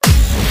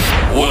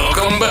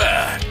Welcome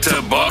back to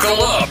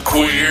Buckle Up,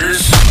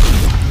 Queers.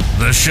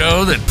 The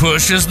show that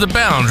pushes the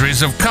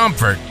boundaries of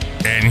comfort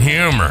and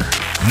humor.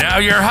 Now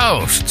your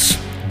hosts,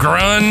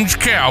 Grunge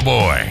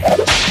Cowboy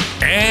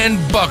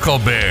and Buckle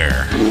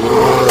Bear.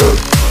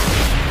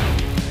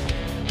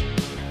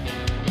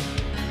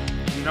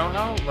 You know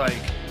how,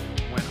 like,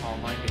 when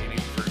online dating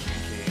first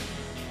became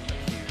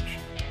a huge,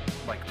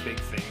 like, big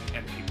thing,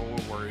 and people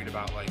were worried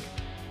about, like,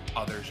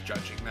 others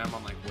judging them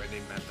on, like, where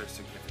they met their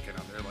significant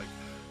other, like,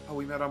 oh,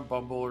 we met on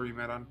Bumble, or we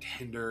met on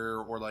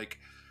Tinder, or, like,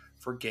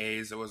 for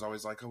gays, it was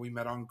always like, oh, we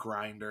met on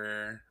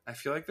Grindr. I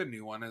feel like the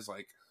new one is,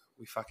 like,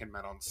 we fucking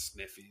met on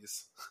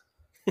Sniffies.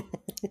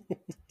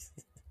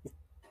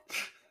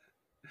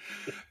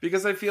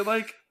 Because I feel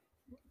like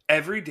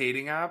every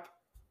dating app,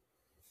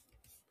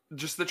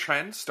 just the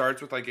trend starts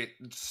with, like,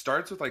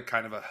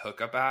 kind of a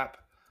hookup app.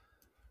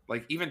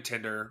 Like, even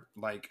Tinder,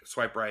 like,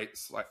 swipe right,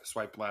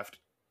 swipe left.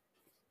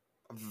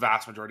 A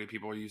vast majority of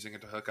people are using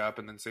it to hook up.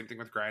 And then same thing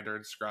with Grindr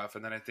and Scruff.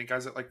 And then I think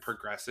as it, like,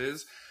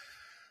 progresses,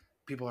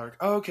 people are like,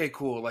 oh, okay,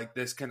 cool. Like,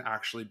 this can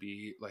actually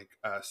be, like,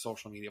 a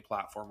social media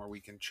platform where we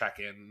can check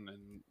in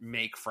and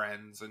make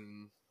friends.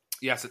 And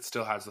yes, it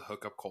still has the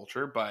hookup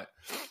culture, but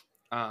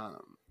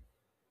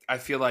I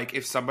feel like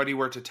if somebody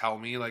were to tell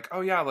me, like,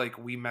 oh, yeah, like,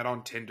 we met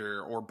on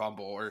Tinder or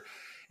Bumble, or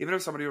even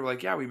if somebody were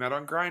like, yeah, we met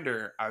on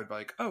Grindr, I would be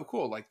like, oh,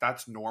 cool. Like,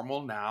 that's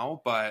normal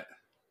now, but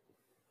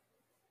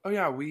oh,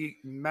 yeah, we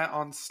met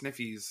on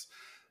Sniffies.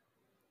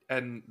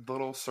 And the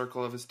little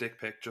circle of his dick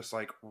pic just,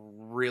 like,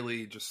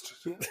 really just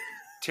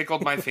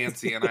tickled my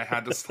fancy, and I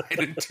had to slide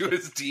into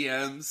his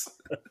DMs.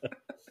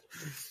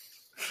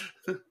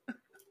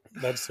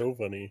 That's so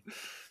funny.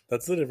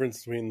 That's the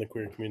difference between the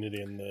queer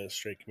community and the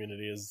straight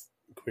community is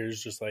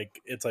queer's just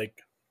like, it's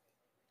like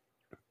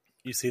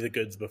you see the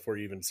goods before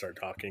you even start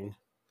talking.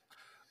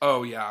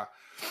 Oh, yeah.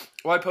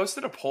 Well, I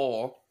posted a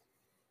poll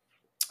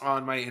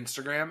on my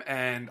Instagram,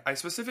 and I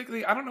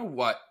specifically, I don't know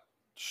what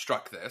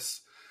struck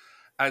this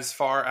as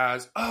far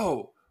as,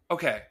 oh,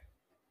 okay.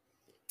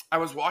 I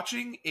was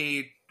watching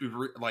a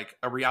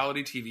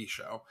reality TV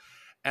show,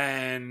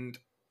 and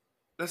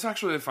that's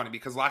actually really funny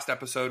because last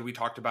episode we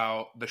talked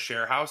about the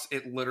Share House.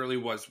 It literally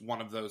was one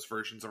of those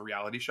versions of a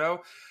reality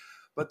show,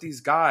 but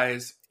these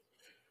guys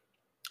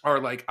are,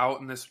 like,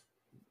 out in this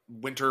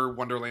winter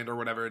wonderland or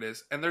whatever it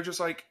is, and they're just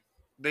like,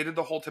 they did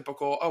the whole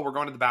typical, oh, we're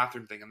going to the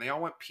bathroom thing, and they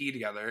all went pee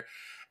together,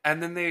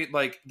 and then they,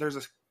 like, there's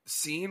a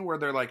scene where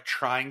they're, like,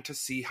 trying to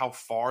see how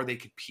far they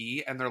could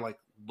pee, and they're, like,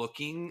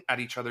 looking at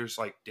each other's,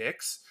 like,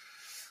 dicks.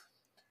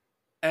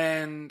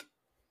 And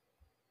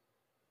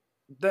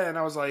then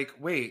I was like,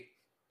 wait,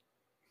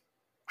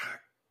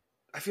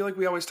 I feel like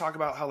we always talk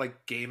about how,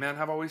 like, gay men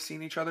have always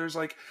seen each other's,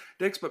 like,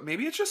 dicks, but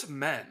maybe it's just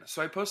men.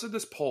 So I posted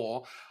this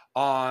poll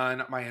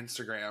on my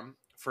Instagram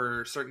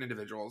for certain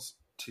individuals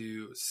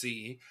to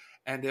see,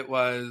 and it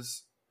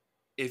was,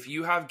 if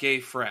you have gay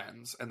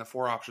friends, and the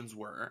 4 options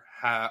were,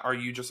 are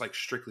you just, like,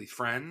 strictly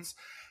friends?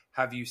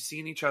 Have you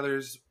seen each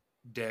other's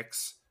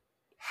dicks?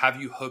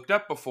 Have you hooked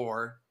up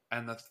before?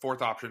 And the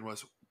 4th option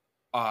was,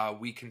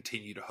 we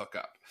continue to hook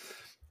up.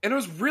 And it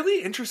was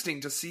really interesting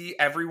to see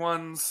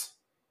everyone's,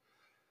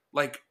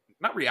 like,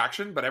 not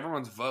reaction, but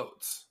everyone's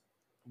votes.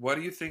 What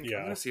do you think? Yeah.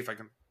 I'm going to see if I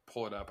can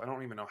pull it up. I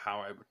don't even know how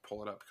I would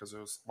pull it up because it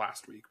was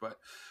last week. But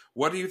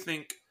what do you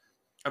think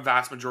a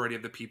vast majority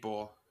of the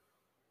people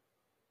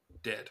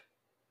did?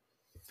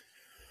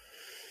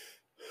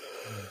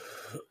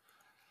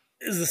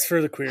 Is this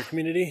for the queer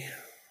community?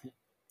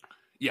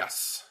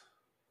 Yes.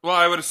 Well,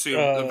 I would assume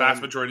the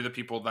vast majority of the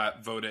people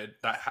that voted,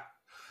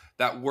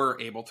 that were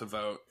able to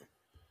vote,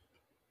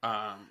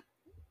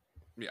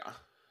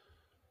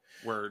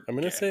 were I'm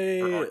going to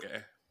say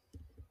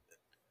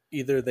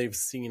either they've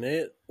seen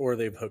it or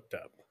they've hooked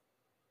up.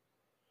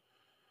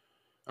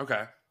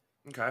 Okay.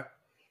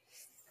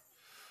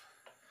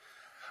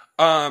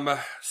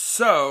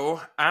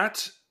 So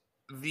at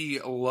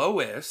the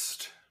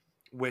lowest,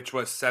 which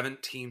was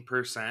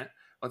 17%,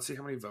 let's see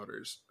how many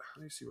voters. How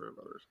do you see where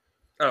voters?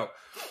 Oh,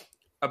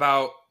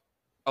 about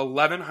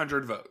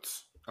 1,100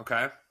 votes.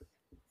 Okay.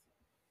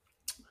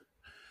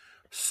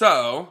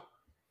 So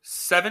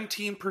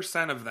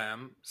 17% of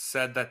them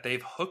said that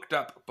they've hooked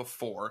up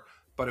before,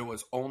 but it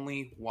was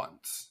only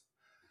once.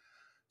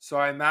 So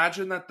I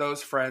imagine that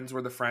those friends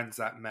were the friends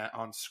that met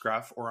on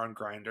Scruff or on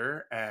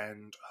Grindr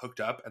and hooked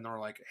up, and they were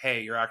like,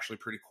 hey, you're actually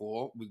pretty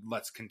cool.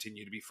 Let's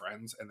continue to be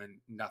friends. And then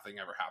nothing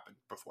ever happened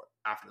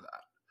after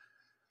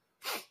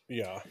that.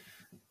 Yeah.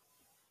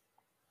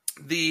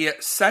 The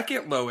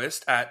second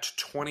lowest at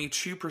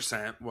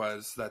 22%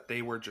 was that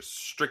they were just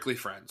strictly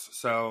friends.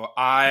 So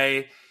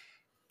I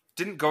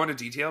didn't go into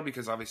detail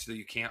because obviously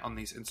you can't on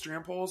these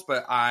Instagram polls,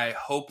 but I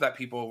hope that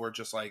people were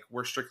just like,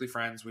 we're strictly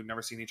friends. We've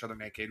never seen each other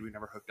naked. We've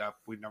never hooked up.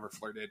 We've never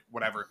flirted,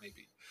 whatever it may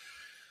be.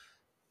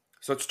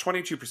 So it's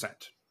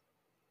 22%.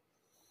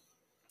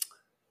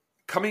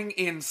 Coming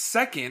in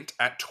second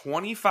at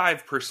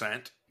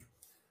 25%,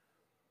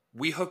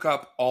 we hook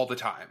up all the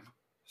time.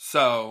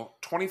 So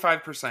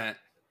 25%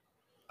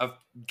 of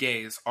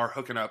gays are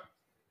hooking up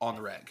on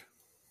the reg,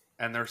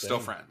 and they're still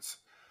friends.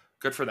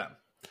 Good for them.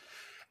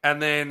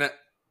 And then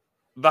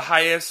the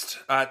highest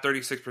at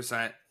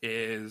 36%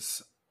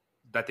 is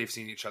that they've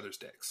seen each other's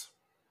dicks.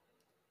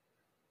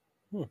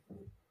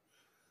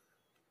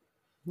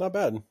 Not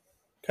bad.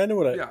 Kind of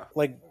what Yeah.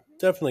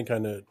 definitely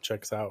kind of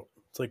checks out.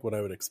 It's like what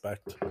I would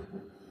expect.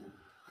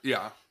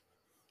 Yeah.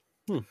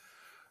 Love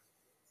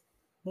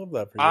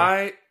that for you.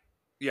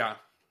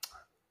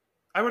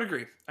 I would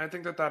agree. I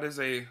think that is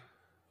a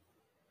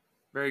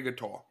very good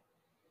poll.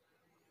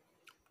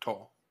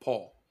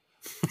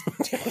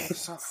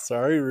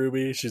 Sorry,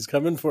 Ruby. She's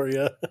coming for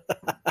you.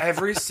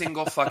 Every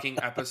single fucking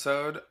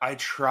episode, I'm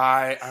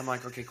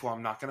like, okay, cool.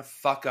 I'm not going to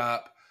fuck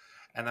up.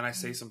 And then I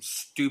say some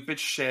stupid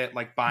shit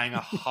like buying a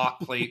hot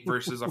plate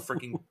versus a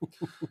freaking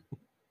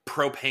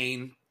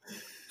propane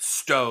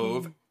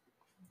stove.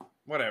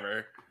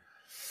 Whatever.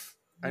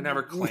 I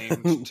never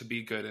claimed to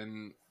be good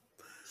in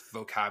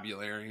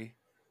vocabulary.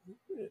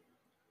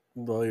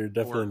 Well, you're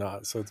definitely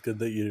not. So it's good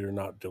that you're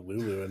not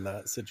Delulu in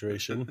that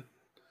situation.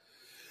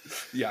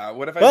 Yeah.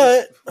 What if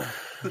I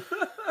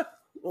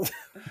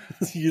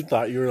You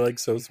thought you were like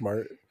so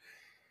smart.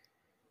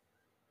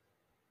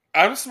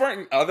 I'm smart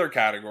in other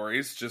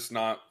categories, just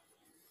not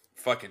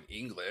fucking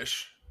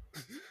English.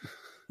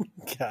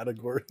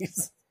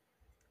 Categories.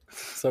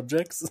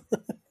 Subjects.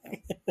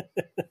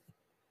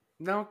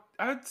 No,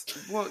 I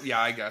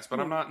guess, but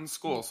I'm not in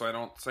school, so I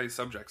don't say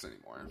subjects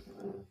anymore.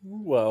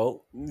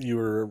 Well, you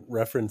were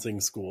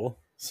referencing school,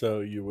 so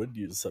you would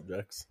use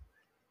subjects.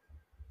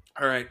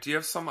 All right, do you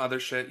have some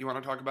other shit you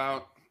want to talk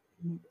about?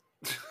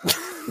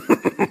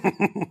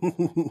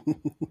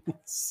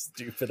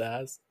 Stupid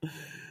ass.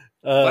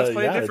 Let's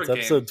play a different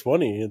it's episode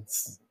 20.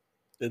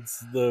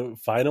 It's the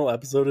final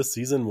episode of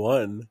season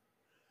 1.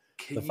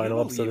 The final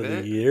episode of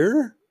the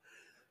year.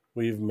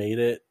 We've made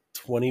it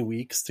 20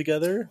 weeks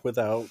together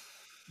without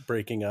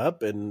breaking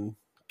up and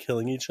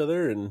killing each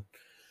other and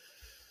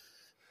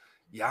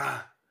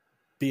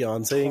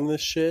Beyonceing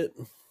this shit.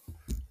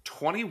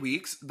 20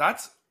 weeks?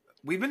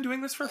 We've been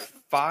doing this for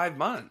 5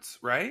 months,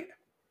 right?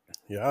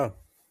 Yeah.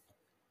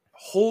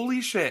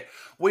 Holy shit.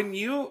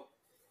 We've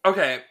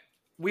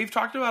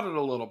talked about it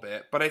a little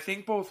bit, but I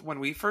think both when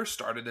we first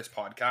started this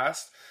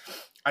podcast,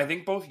 I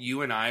think both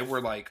you and I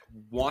were like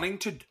wanting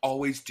to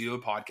always do a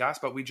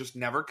podcast, but we just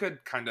never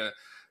could kind of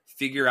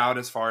figure out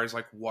as far as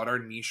like what our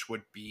niche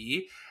would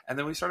be. And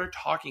then we started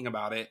talking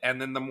about it.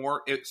 And then the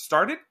more it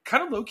started,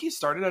 kind of low-key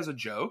started as a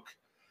joke.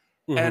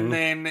 Mm-hmm. And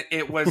then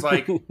it was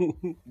like,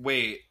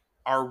 wait,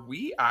 are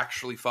we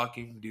actually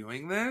fucking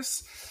doing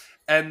this?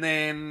 And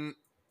then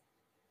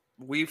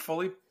we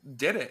fully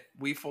did it.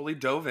 We fully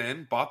dove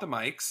in, bought the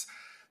mics,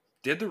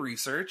 did the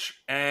research,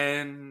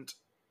 and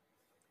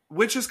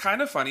which is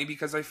kind of funny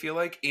because I feel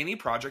like any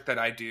project that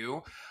I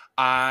do,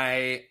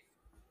 I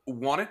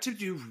want it to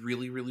do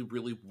really, really,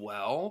 really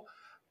well.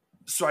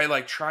 So I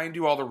like try and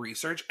do all the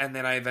research, and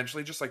then I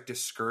eventually just like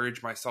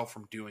discourage myself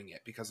from doing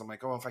it because I'm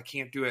like, oh, if I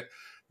can't do it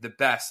the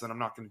best, then I'm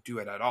not going to do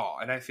it at all.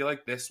 And I feel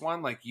like this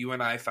one, like you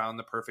and I found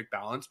the perfect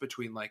balance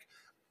between like,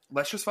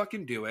 let's just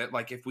fucking do it.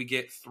 Like if we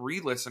get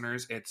 3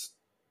 listeners, it's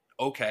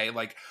okay.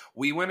 Like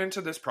we went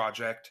into this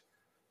project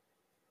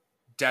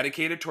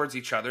dedicated towards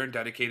each other and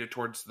dedicated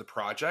towards the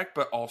project,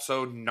 but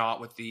also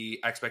not with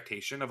the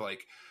expectation of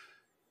like,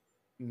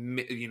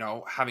 you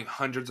know, having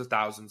hundreds of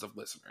thousands of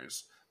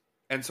listeners.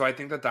 And so I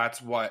think that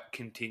that's what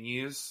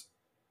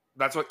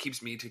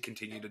keeps me to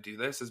continue to do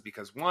this, is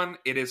because 1,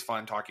 it is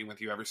fun talking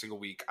with you every single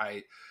week.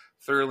 I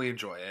thoroughly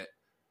enjoy it.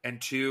 And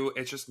 2,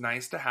 it's just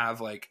nice to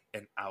have like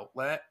an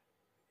outlet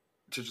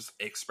to just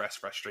express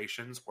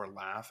frustrations or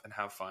laugh and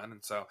have fun.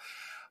 And so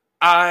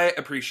I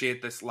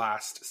appreciate this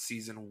last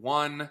season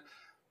 1.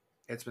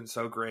 It's been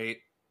so great.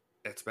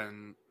 It's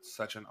been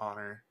such an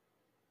honor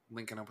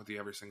linking up with you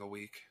every single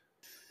week.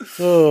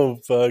 Oh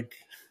fuck.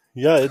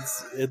 Yeah,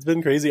 it's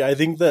been crazy. I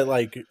think that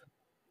like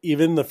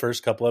even the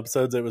first couple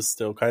episodes it was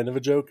still kind of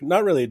a joke.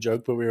 Not really a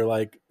joke, but we were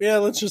like, yeah,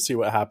 let's just see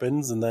what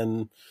happens. And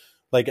then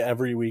like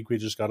every week we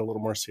just got a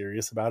little more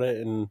serious about it,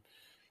 and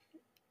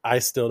I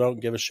still don't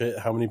give a shit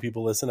how many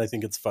people listen. I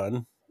think it's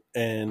fun.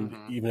 And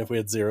even if we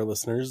had 0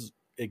 listeners,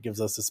 it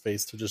gives us a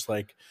space to just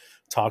like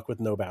talk with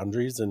no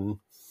boundaries and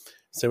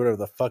say whatever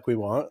the fuck we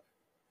want,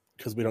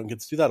 because we don't get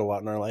to do that a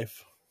lot in our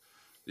life.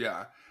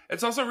 Yeah.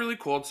 It's also really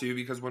cool too,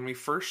 because when we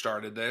first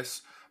started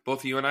this,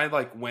 both you and I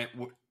like went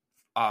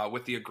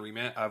with the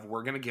agreement of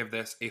we're going to give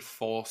this a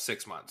full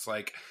 6 months,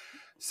 like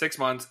 6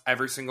 months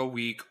every single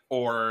week.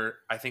 Or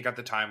I think at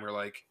the time we're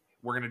like,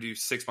 we're going to do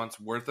 6 months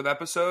worth of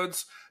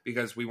episodes,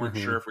 because we weren't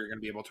sure if we were going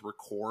to be able to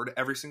record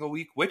every single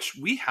week, which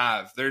we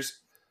have.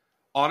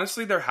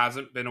 There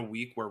hasn't been a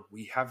week where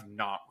we have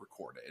not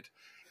recorded.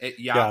 It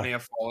may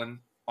have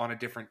fallen on a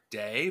different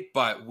day,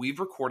 but we've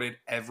recorded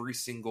every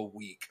single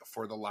week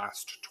for the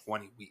last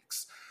 20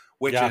 weeks,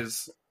 which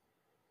is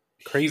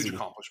crazy. Huge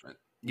accomplishment.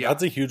 Yeah.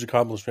 That's a huge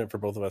accomplishment for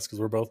both of us, because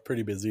we're both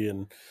pretty busy,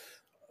 and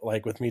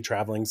like with me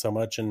traveling so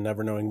much and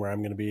never knowing where I'm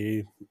going to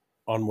be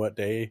on what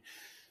day,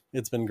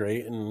 it's been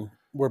great. And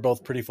we're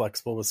both pretty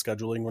flexible with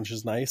scheduling, which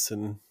is nice.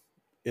 And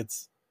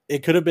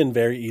it could have been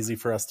very easy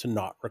for us to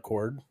not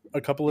record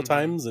a couple of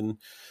times and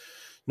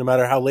no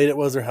matter how late it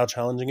was or how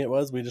challenging it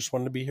was, we just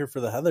wanted to be here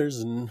for the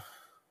Heathers and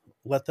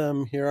let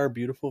them hear our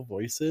beautiful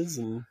voices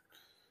and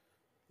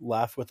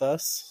laugh with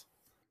us.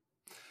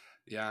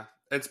 Yeah.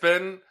 It's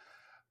been,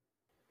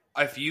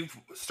 if you've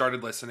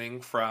started listening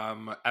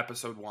from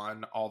episode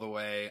 1 all the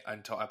way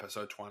until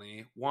episode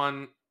 20,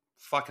 1,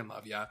 fucking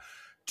love ya.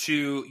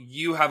 2,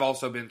 you have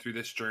also been through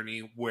this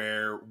journey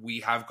where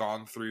we have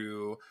gone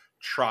through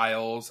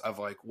trials of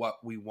like what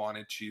we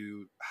wanted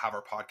to have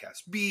our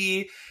podcast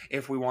be,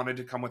 if we wanted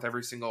to come with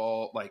every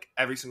single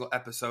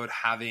episode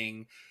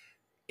having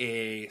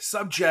a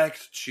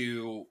subject,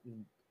 to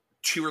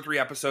 2 or 3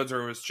 episodes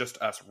or it was just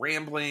us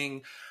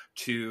rambling,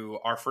 to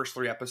our first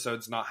 3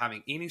 episodes not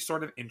having any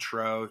sort of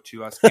intro,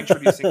 to us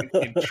introducing an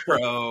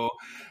intro,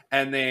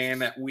 and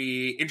then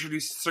we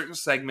introduced certain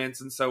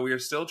segments. And so we are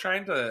still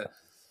trying to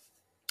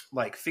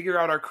like figure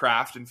out our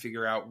craft and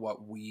figure out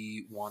what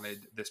we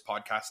wanted this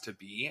podcast to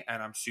be.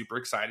 And I'm super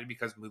excited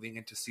because moving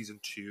into season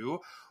 2,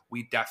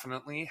 we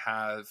definitely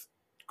have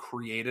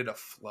created a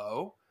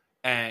flow,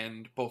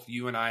 and both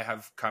you and I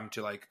have come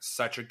to like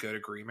such a good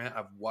agreement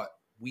of what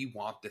we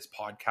want this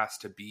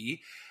podcast to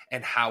be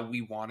and how we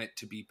want it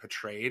to be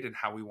portrayed and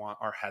how we want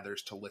our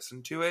Heathers to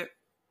listen to it.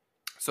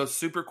 So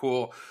super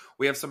cool.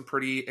 We have some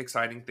pretty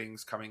exciting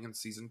things coming in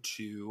season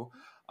 2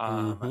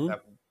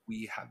 that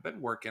we have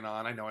been working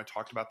on. I know I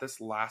talked about this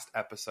last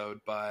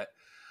episode, but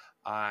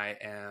I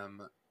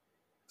am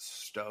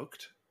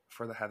stoked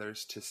for the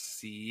Heathers to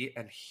see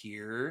and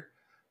hear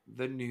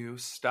the new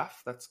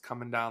stuff that's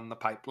coming down the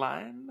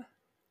pipeline.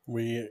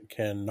 We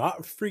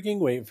cannot freaking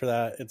wait for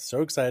that. It's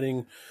so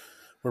exciting.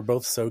 We're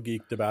both so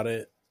geeked about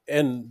it.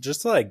 And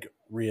just to like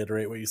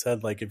reiterate what you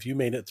said, like if you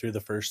made it through the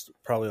first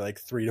probably like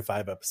 3 to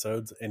 5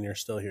 episodes and you're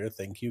still here,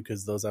 thank you.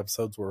 Because those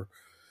episodes were,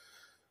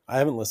 I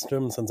haven't listened to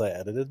them since I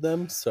edited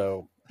them.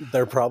 So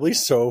they're probably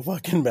so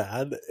fucking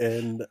bad.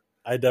 And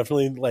I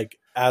definitely like,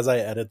 as I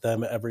edit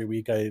them every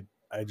week, I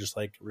just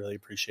like really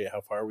appreciate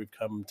how far we've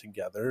come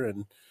together.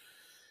 And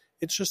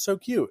it's just so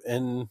cute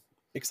and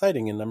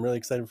exciting. And I'm really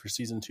excited for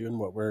season 2 and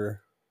what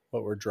we're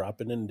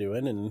dropping and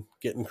doing and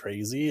getting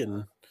crazy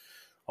and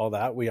all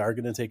that. We are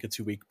going to take a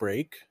 2-week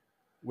break,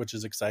 which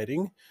is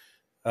exciting.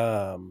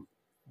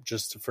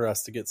 Just for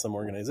us to get some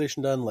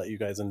organization done, let you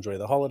guys enjoy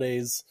the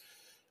holidays.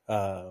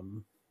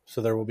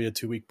 So there will be a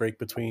 2-week break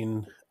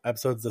between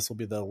episodes. This will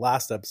be the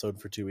last episode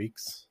for 2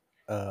 weeks.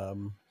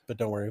 But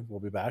don't worry,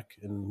 we'll be back.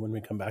 And when we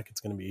come back, it's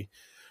going to be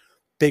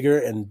bigger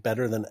and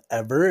better than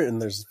ever.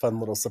 And there's fun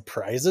little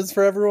surprises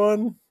for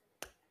everyone.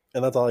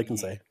 And that's all I can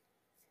say.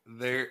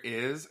 There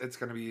is. It's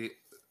going to be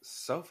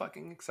so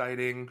fucking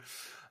exciting.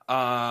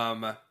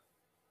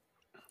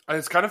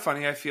 It's kind of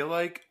funny. I feel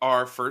like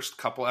our first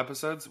couple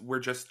episodes were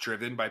just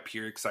driven by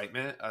pure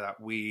excitement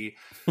that we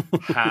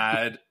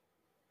had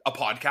a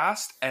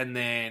podcast, and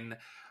then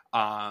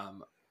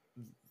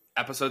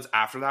episodes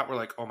after that were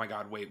like, oh my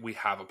god, wait, we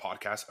have a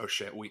podcast. Oh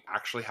shit, we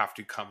actually have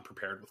to come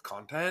prepared with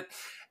content.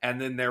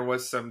 And then there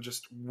was some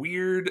just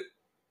weird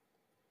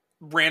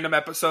random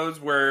episodes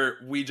where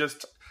we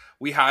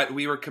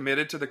were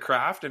committed to the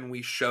craft and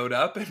we showed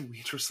up and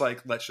we just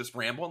like, let's just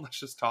ramble and let's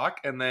just talk.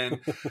 And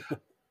then there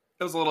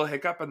was a little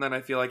hiccup. And then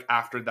I feel like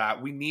after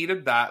that, we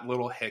needed that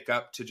little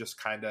hiccup to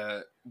just kind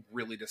of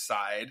really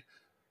decide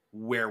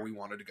where we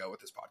wanted to go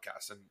with this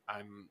podcast. And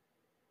I'm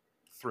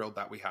thrilled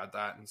that we had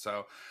that. And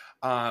so,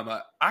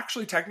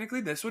 actually,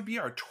 technically this would be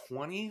our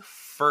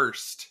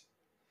 21st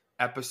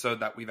episode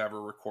that we've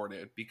ever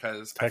recorded,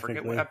 because I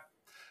forget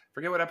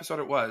what episode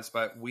it was,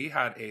 but we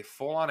had a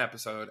full on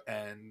episode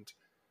and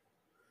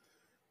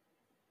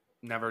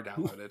never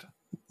downloaded.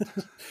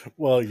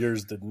 Well,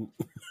 yours didn't.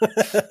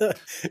 It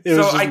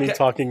was just me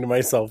talking to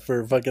myself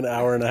for a fucking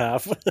hour and a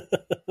half.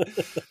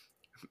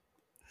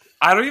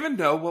 I don't even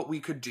know what we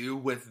could do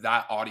with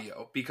that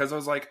audio, because I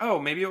was like, oh,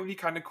 maybe it would be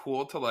kind of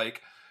cool to like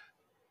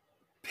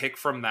pick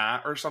from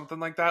that or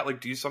something like that,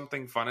 like do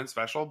something fun and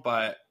special,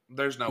 but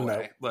there's no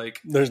way. Like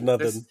there's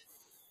nothing.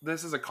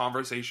 This is a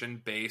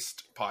conversation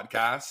based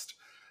podcast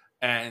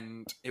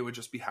and it would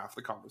just be half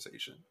the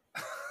conversation.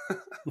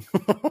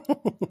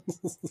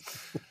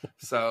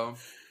 So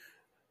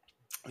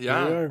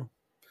yeah,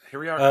 here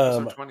we are,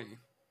 episode 20.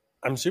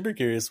 I'm super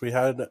curious. We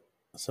had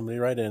somebody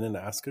write in and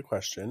ask a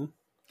question,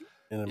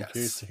 and I'm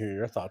curious to hear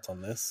your thoughts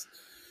on this.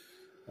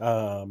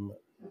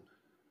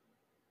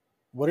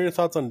 What are your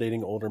thoughts on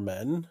dating older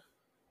men,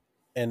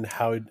 and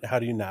how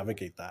do you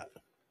navigate that?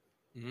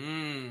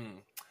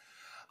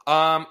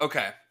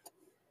 Okay.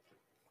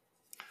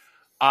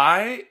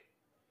 I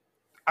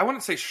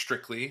wouldn't say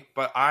strictly,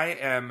 but I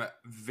am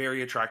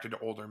very attracted to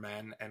older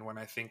men. And when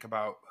I think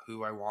about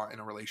who I want in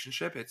a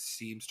relationship, it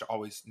seems to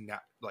always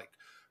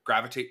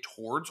gravitate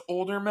towards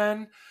older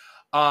men.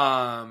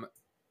 And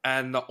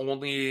the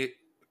only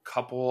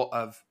couple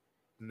of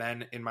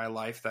men in my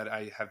life that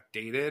I have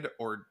dated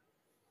or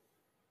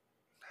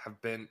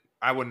have been,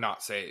 I would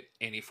not say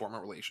any form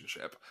of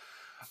relationship.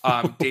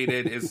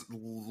 Dated is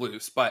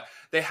loose, but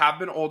they have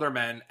been older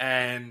men,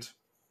 and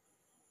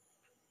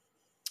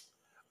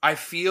I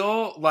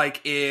feel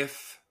like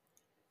if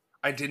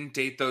I didn't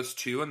date those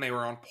two and they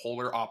were on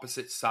polar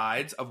opposite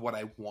sides of what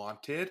I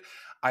wanted,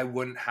 I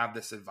wouldn't have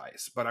this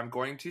advice. But I'm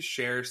going to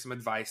share some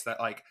advice that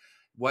like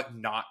what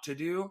not to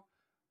do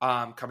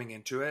coming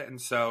into it.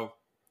 And so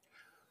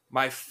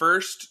my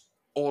first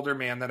older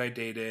man that I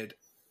dated,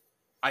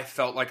 I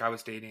felt like I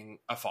was dating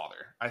a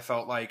father. I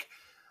felt like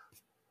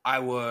I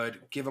would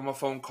give him a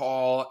phone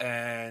call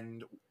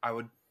and I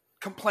would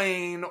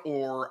complain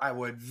or I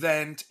would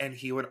vent, and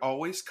he would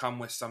always come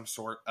with some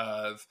sort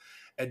of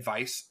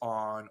advice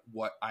on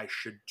what I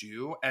should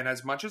do. And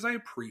as much as I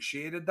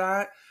appreciated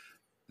that,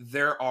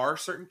 there are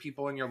certain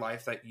people in your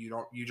life that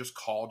you just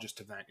call just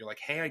to vent. You're like,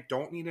 hey, I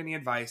don't need any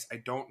advice.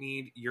 I don't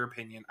need your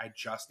opinion. I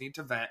just need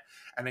to vent.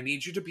 And I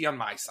need you to be on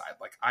my side.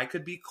 Like, I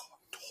could be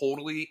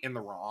totally in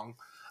the wrong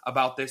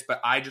about this,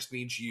 but I just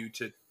need you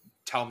to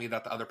tell me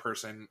that the other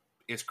person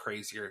is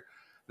crazier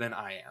than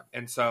I am.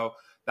 And so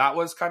that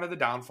was kind of the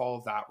downfall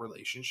of that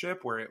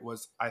relationship, where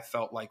I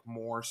felt like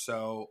more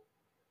so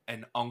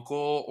an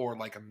uncle or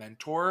like a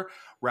mentor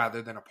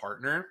rather than a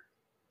partner.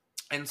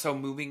 And so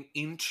moving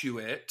into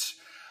it,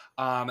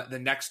 the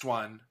next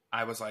one,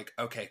 I was like,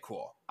 okay,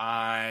 cool.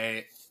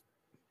 I'm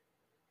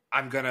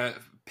going to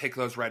pick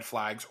those red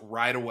flags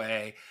right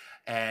away.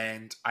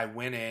 And I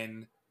went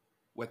in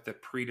with the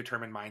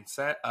predetermined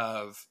mindset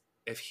of,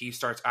 if he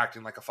starts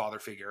acting like a father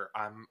figure,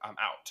 I'm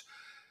out.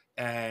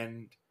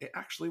 And it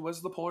actually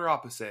was the polar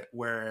opposite,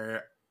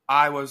 where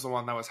I was the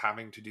one that was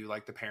having to do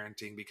like the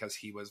parenting because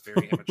he was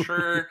very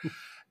immature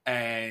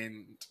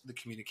and the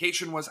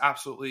communication was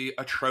absolutely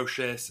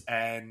atrocious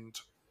and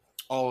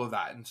all of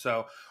that. And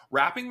so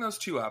wrapping those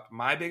two up,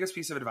 my biggest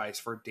piece of advice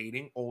for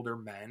dating older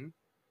men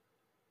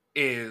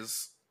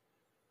is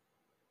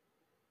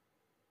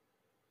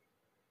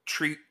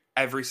treat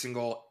every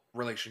single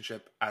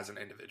relationship as an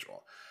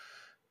individual.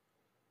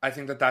 I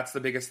think that that's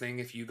the biggest thing.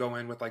 If you go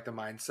in with like the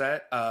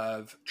mindset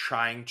of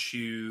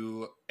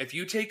if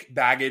you take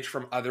baggage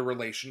from other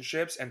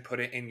relationships and put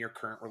it in your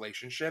current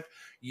relationship,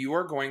 you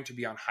are going to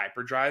be on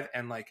hyperdrive,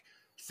 and like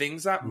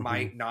things that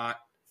might not,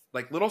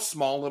 like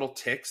small little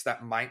ticks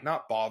that might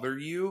not bother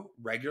you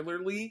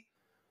regularly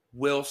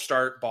will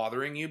start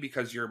bothering you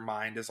because your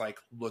mind is like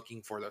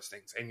looking for those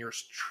things, and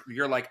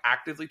you're like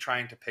actively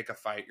trying to pick a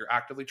fight. You're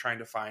actively trying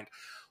to find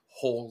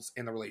holes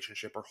in the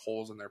relationship or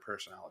holes in their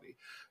personality.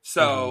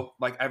 So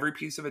like every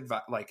piece of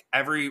advice, like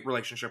every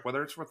relationship,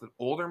 whether it's with an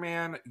older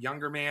man,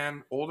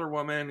 older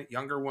woman,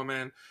 younger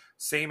woman,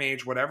 same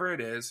age, whatever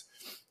it is,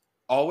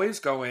 always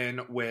go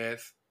in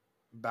with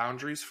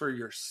boundaries for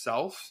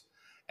yourself.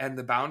 And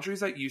the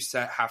boundaries that you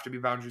set have to be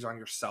boundaries on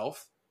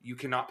yourself. You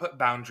cannot put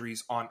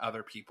boundaries on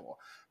other people,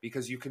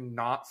 because you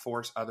cannot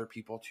force other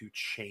people to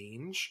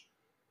change,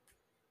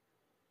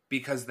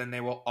 because then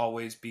they will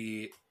always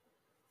be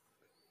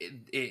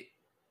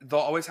they'll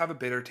always have a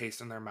bitter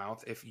taste in their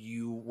mouth if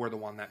you were the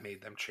one that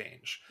made them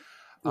change.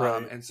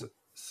 Right. And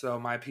so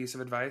my piece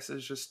of advice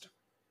is just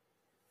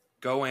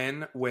go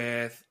in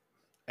with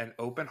an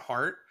open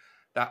heart.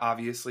 That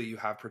obviously you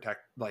have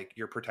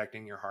you're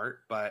protecting your heart,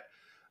 but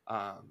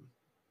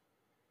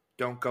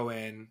don't go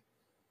in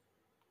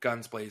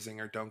guns blazing,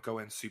 or don't go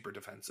in super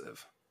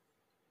defensive.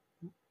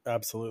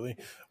 Absolutely.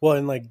 Well,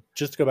 and like,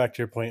 just to go back to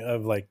your point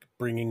of like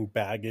bringing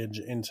baggage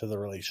into the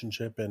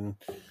relationship and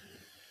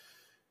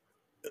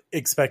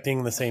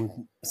expecting the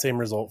same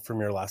result from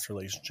your last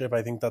relationship,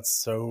 I think that's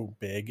so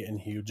big and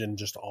huge in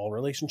just all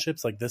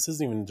relationships. Like, this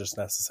isn't even just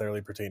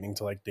necessarily pertaining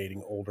to like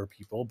dating older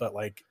people, but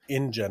like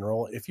in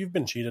general, if you've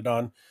been cheated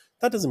on,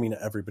 that doesn't mean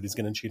everybody's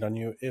going to cheat on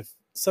you. If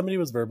somebody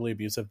was verbally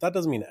abusive, that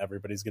doesn't mean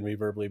everybody's going to be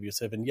verbally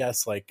abusive. And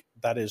yes, like,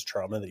 that is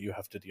trauma that you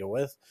have to deal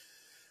with,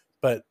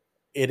 but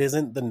it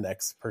isn't the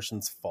next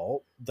person's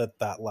fault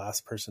that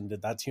last person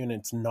did that to you. And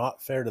it's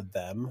not fair to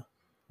them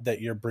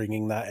that you're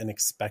bringing that and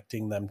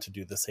expecting them to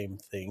do the same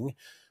thing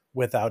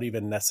without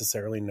even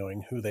necessarily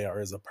knowing who they are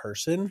as a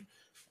person,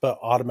 but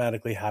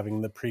automatically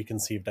having the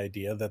preconceived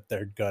idea that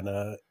they're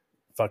gonna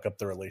fuck up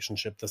the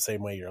relationship the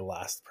same way your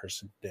last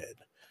person did.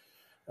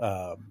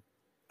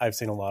 I've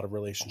seen a lot of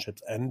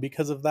relationships end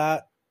because of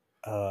that,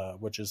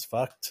 which is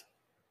fucked.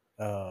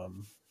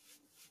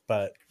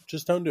 But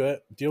just don't do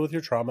it. Deal with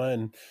your trauma,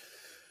 and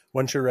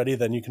once you're ready,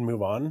 then you can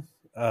move on.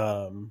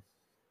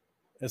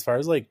 As far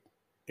as like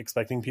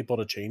expecting people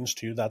to change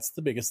too, that's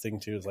the biggest thing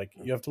too, is like,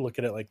 you have to look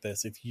at it like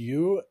this. If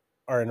you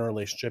are in a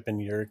relationship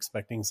and you're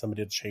expecting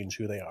somebody to change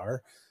who they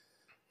are,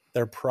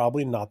 they're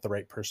probably not the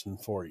right person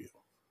for you.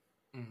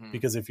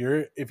 Because if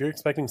you're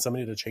expecting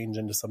somebody to change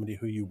into somebody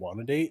who you want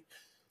to date,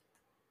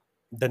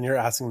 then you're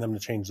asking them to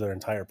change their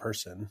entire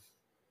person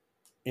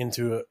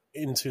into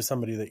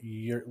somebody that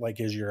you're like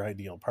is your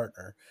ideal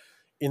partner.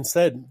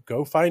 Instead,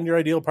 go find your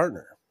ideal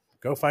partner.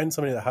 Go find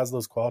somebody that has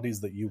those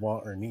qualities that you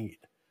want or need.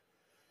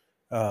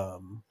 I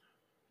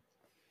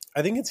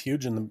think it's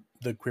huge in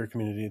the queer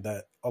community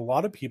that a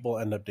lot of people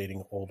end up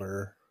dating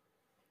older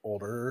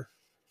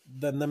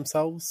than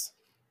themselves.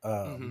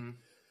 I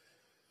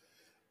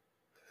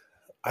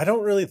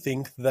don't really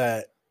think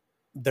that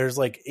there's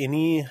like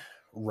any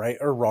right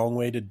or wrong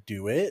way to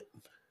do it.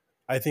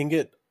 I think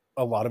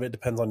a lot of it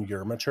depends on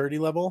your maturity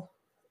level.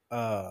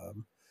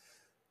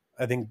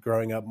 I think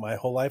growing up my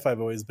whole life,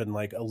 I've always been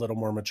like a little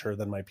more mature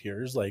than my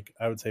peers. Like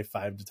I would say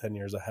 5 to 10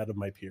 years ahead of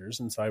my peers.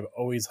 And so I've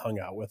always hung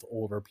out with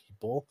older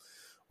people,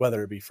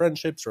 whether it be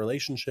friendships,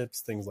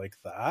 relationships, things like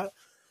that.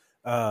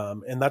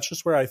 And that's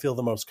just where I feel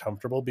the most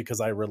comfortable because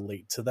I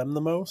relate to them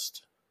the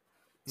most.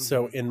 Mm-hmm.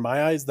 So in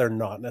my eyes, they're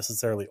not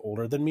necessarily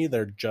older than me.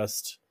 They're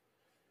just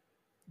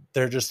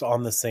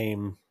on the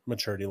same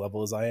maturity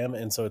level as I am.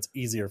 And so it's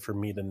easier for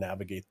me to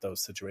navigate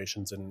those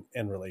situations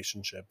and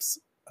relationships.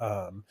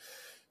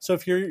 So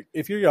if you're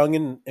young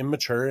and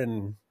immature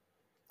and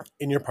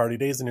in your party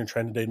days and you're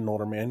trying to date an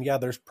older man, yeah,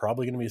 there's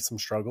probably going to be some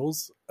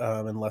struggles,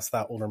 unless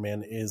that older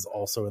man is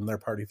also in their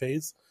party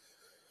phase,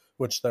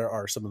 which there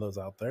are some of those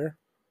out there.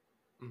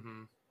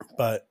 Mm-hmm.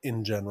 But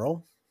in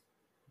general,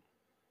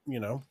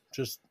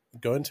 just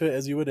go into it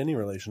as you would any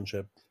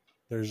relationship.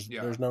 There's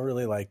no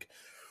really like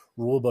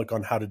rule book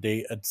on how to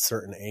date a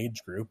certain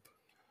age group.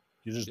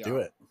 You just do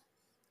it.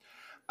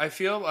 I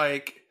feel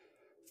like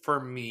for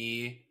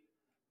me,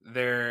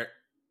 there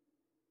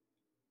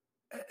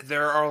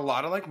are a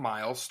lot of like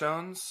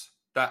milestones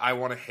that I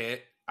want to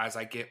hit as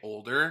I get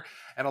older,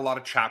 and a lot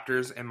of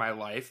chapters in my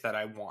life that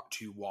I want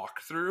to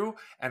walk through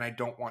and I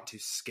don't want to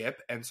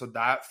skip. And so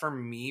that for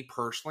me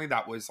personally,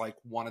 that was like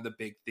one of the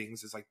big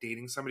things is like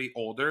dating somebody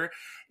older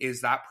is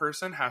that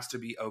person has to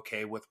be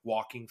okay with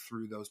walking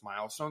through those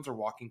milestones or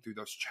walking through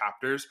those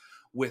chapters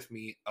with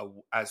me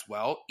as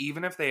well,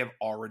 even if they have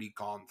already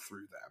gone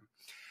through them.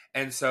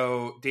 And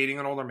so dating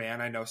an older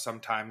man, I know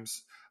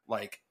sometimes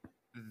like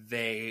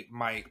they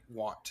might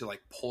want to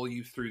like pull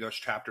you through those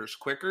chapters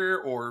quicker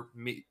or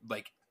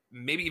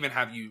maybe even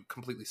have you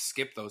completely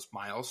skip those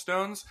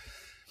milestones.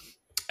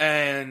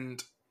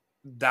 And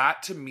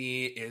that to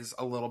me is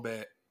a little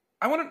bit,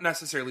 I wouldn't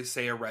necessarily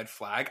say a red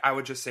flag. I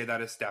would just say that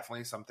it's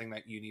definitely something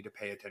that you need to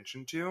pay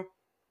attention to.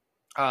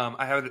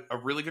 I had a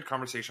really good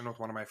conversation with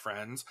one of my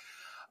friends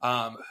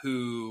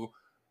who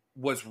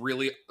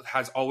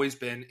has always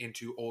been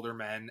into older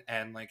men,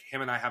 and like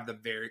him and I have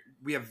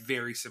we have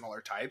very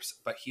similar types,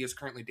 but he is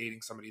currently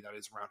dating somebody that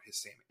is around his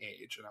same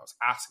age. And I was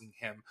asking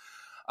him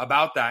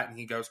about that, and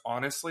he goes,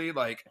 honestly,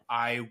 like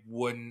I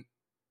wouldn't,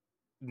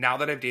 now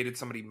that I've dated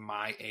somebody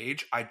my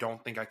age, I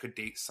don't think I could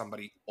date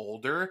somebody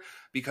older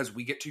because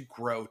we get to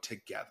grow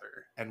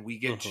together and we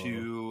get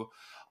to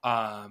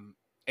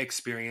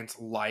experience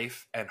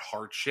life and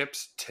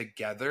hardships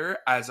together,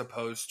 as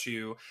opposed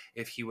to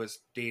if he was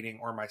dating,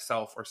 or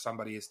myself or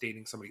somebody is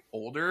dating somebody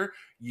older,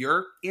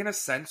 you're in a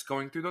sense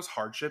going through those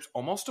hardships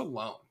almost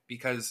alone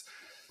because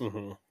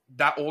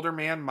that older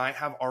man might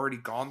have already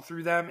gone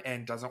through them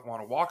and doesn't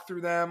want to walk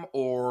through them,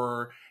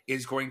 or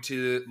is going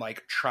to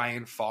like try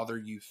and father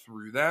you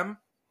through them.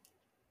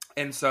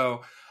 And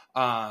so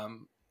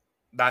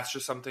that's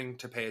just something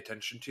to pay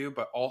attention to.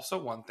 But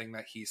also one thing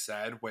that he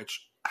said,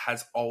 which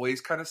has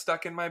always kind of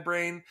stuck in my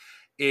brain,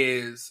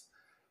 is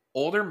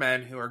older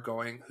men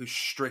who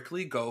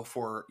strictly go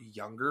for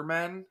younger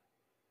men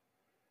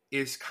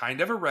is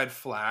kind of a red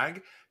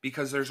flag,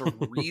 because there's a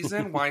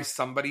reason why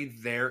somebody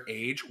their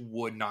age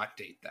would not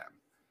date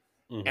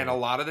them. And a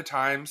lot of the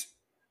times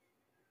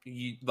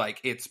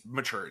it's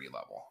maturity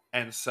level.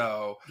 And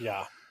so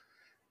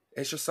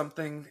it's just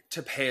something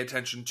to pay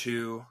attention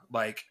to.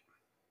 Like,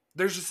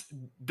 there's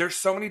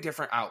so many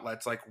different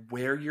outlets, like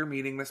where you're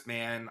meeting this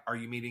man. Are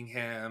you meeting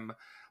him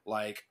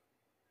like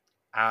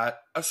at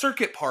a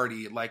circuit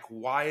party? Like,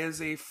 why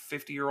is a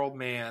 50-year-old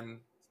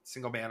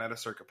single man at a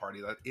circuit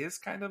party? That is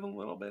kind of a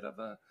little bit of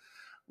a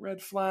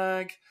red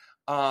flag.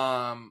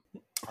 Are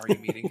you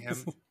meeting him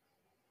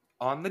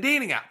on the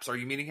dating apps? Are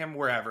you meeting him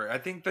wherever? I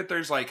think that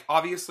there's like,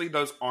 obviously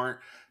those aren't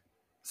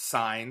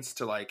signs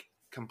to like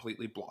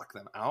completely block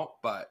them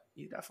out, but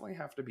you definitely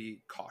have to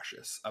be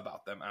cautious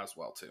about them as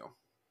well too.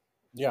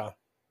 Yeah.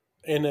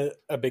 And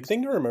a big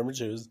thing to remember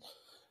too is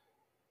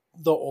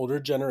the older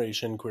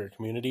generation queer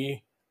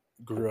community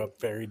grew up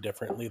very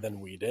differently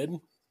than we did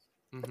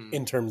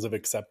in terms of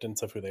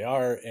acceptance of who they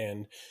are.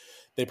 And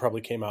they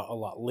probably came out a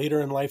lot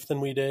later in life than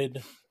we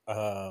did.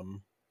 That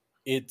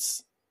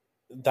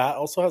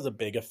also has a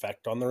big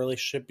effect on the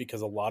relationship,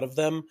 because a lot of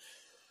them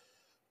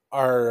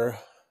are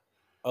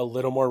a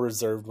little more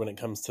reserved when it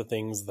comes to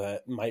things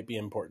that might be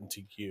important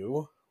to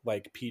you,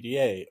 like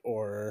PDA,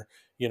 or,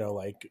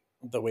 like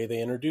the way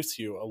they introduce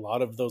you. A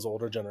lot of those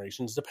older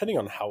generations, depending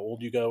on how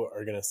old you go,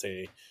 are going to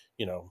say,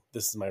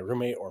 this is my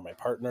roommate or my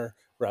partner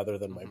rather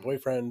than my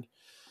boyfriend.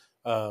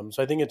 So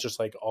I think it just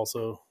like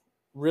also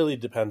really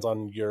depends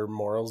on your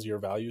morals, your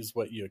values,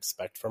 what you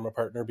expect from a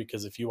partner.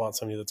 Because if you want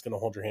somebody that's going to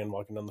hold your hand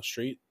walking down the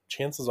street,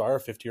 chances are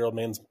a 50-year-old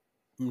man's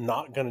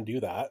not going to do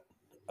that.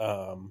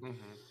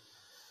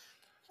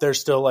 They're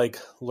still like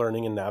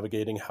learning and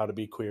navigating how to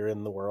be queer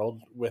in the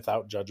world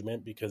without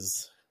judgment,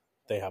 because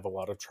they have a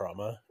lot of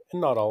trauma.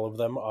 And not all of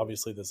them,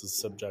 obviously this is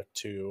subject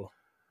to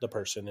the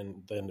person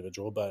and the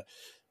individual, but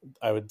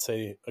I would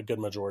say a good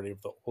majority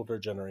of the older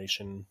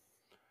generation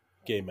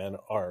gay men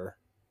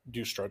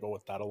do struggle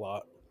with that a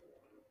lot.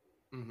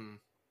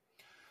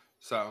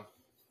 So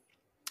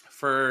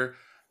for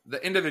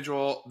the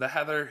individual, the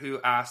Heather who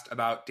asked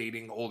about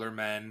dating older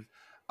men,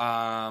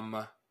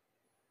 I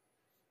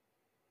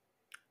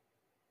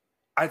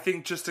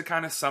think just to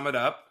kind of sum it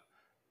up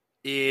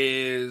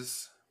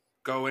is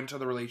go into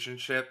the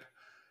relationship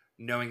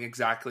knowing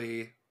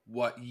exactly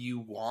what you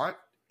want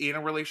in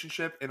a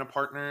relationship, in a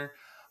partner,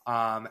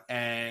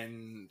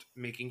 and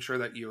making sure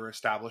that you're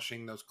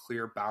establishing those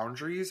clear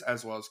boundaries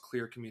as well as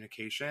clear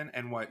communication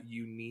and what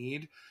you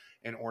need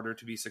in order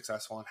to be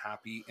successful and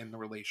happy in the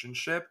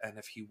relationship. And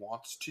if he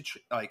wants to,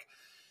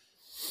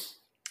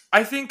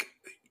 I think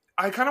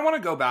I kind of want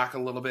to go back a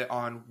little bit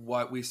on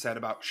what we said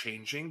about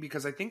changing,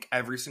 because I think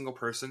every single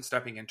person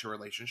stepping into a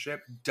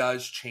relationship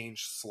does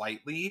change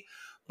slightly,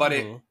 but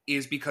it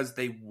is because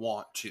they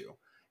want to.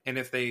 And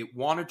if they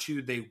wanted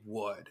to, they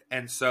would.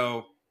 And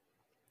so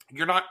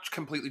you're not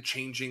completely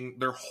changing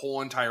their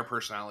whole entire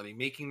personality,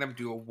 making them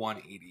do a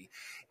 180.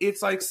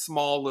 It's like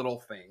small little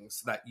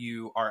things that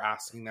you are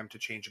asking them to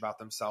change about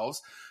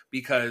themselves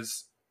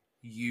because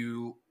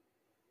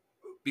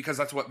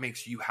that's what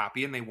makes you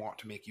happy and they want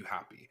to make you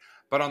happy.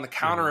 But on the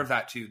counter of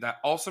that too, that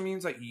also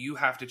means that you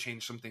have to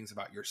change some things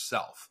about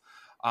yourself.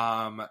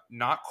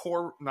 Not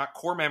core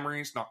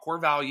memories, not core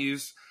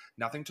values,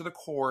 nothing to the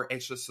core.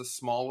 It's just the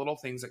small little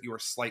things that you are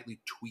slightly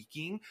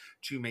tweaking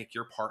to make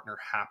your partner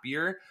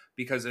happier,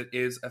 because it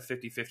is a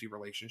 50-50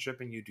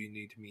 relationship and you do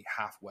need to meet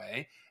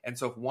halfway. And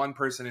so if one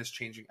person is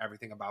changing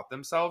everything about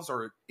themselves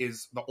or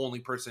is the only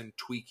person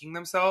tweaking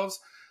themselves,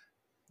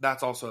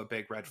 that's also a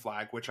big red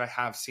flag, which I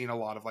have seen a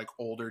lot of like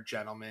older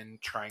gentlemen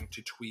trying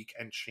to tweak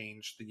and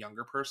change the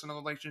younger person in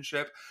the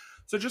relationship.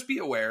 So just be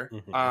aware.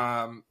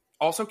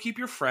 Also keep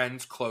your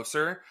friends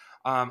closer.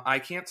 I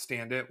can't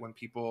stand it when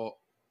people,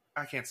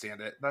 I can't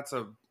stand it. That's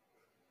a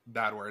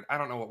bad word. I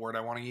don't know what word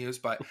I want to use,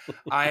 but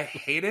I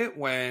hate it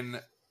when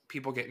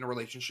people get in a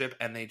relationship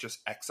and they just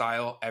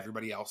exile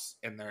everybody else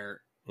in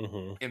their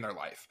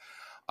life.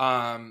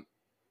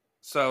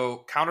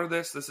 So counter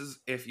this. This is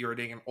if you're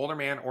dating an older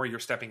man or you're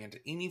stepping into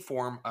any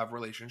form of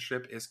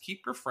relationship, is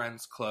keep your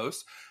friends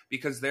close,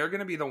 because they're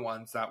going to be the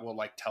ones that will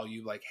like tell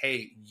you like,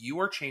 hey, you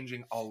are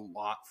changing a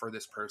lot for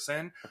this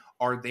person.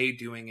 Are they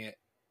doing it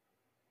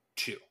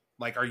too?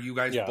 Like, are you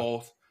guys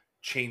both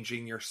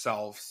changing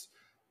yourselves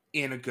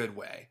in a good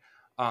way?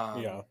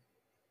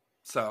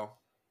 So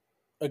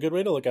a good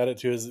way to look at it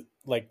too is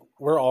like,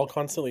 we're all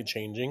constantly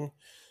changing,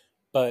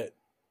 but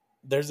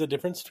there's a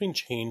difference between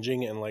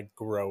changing and like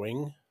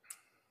growing.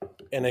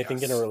 And I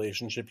think in a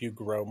relationship, you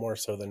grow more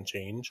so than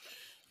change,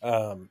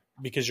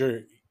 because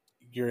you're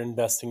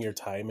investing your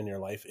time and your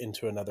life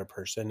into another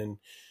person, and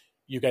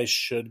you guys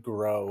should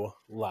grow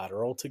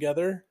lateral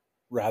together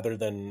rather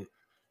than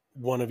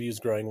one of you's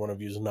growing, one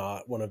of you's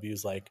not, one of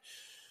you's like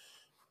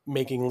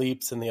making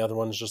leaps and the other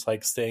one's just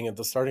like staying at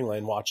the starting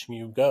line watching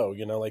you go,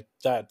 you know, like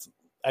that.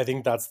 I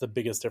think that's the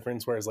biggest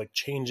difference. Whereas like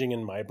changing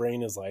in my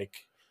brain is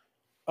like,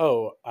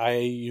 oh, I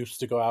used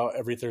to go out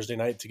every Thursday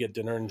night to get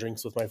dinner and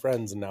drinks with my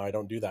friends, and now I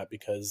don't do that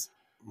because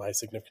my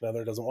significant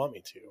other doesn't want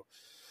me to.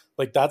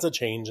 Like, that's a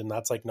change, and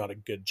that's like not a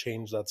good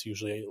change. That's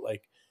usually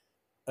like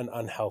an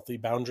unhealthy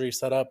boundary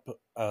setup.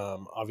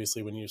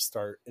 Obviously, when you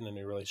start in a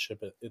new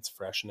relationship, it's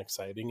fresh and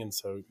exciting, and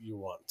so you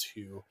want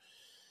to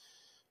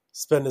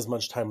spend as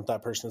much time with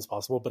that person as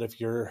possible. But if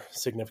your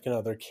significant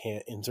other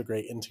can't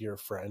integrate into your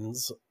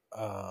friends,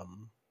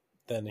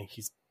 then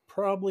he's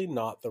probably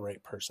not the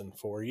right person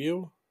for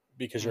you,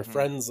 because your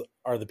friends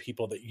are the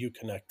people that you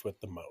connect with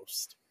the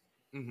most.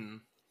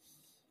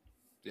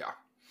 Yeah.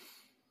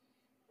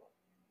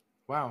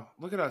 Wow.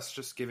 Look at us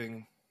just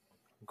giving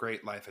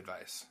great life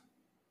advice.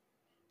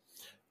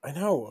 I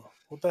know.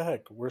 What the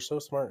heck? We're so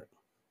smart.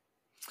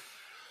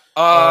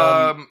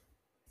 I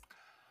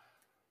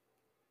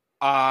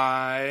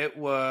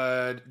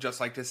would just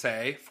like to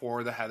say,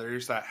 for the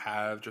Heathers that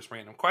have just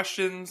random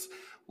questions,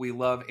 we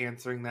love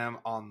answering them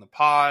on the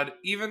pod.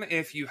 Even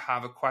if you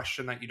have a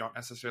question that you don't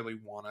necessarily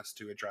want us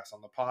to address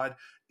on the pod,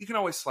 you can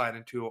always slide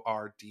into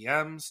our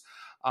DMs,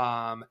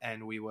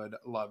 and we would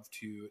love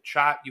to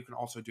chat. You can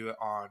also do it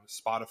on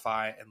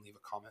Spotify and leave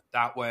a comment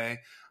that way.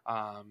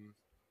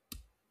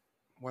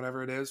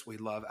 Whatever it is, we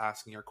love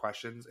asking your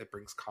questions. It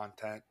brings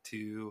content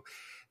to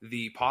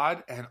the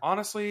pod, and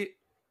honestly,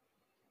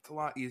 it's a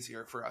lot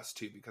easier for us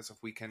too, because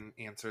if we can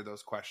answer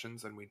those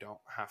questions, then we don't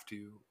have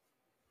to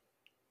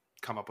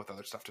come up with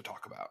other stuff to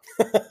talk about.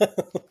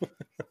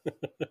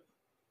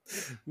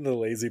 The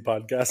lazy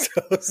podcast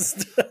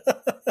host.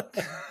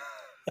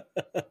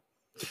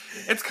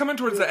 It's coming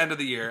towards the end of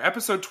the year.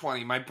 Episode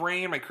 20. My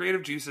brain, my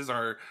creative juices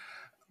are...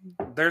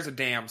 There's a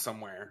dam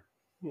somewhere.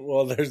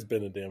 Well, there's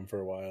been a dam for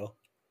a while.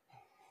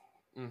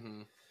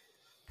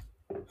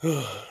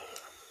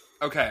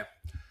 Okay.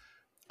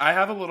 I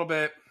have a little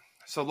bit...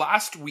 So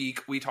last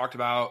week, we talked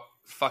about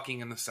fucking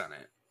in the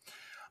Senate.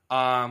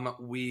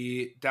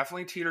 We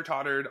definitely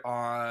teeter-tottered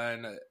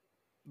on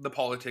the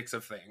politics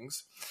of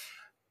things.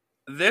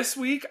 This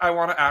week, I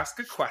want to ask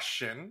a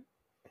question.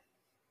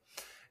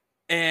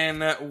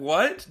 And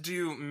what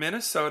do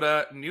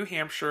Minnesota, New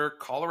Hampshire,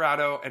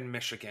 Colorado, and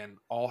Michigan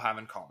all have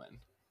in common?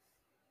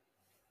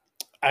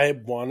 I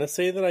want to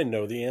say that I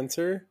know the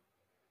answer,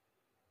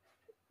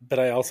 but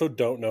I also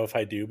don't know if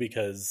I do,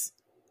 because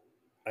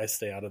I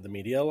stay out of the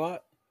media a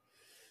lot.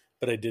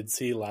 But I did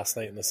see last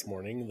night and this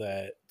morning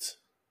that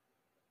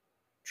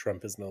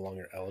Trump is no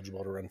longer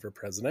eligible to run for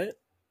president.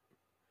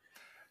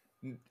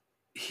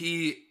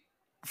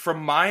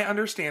 From my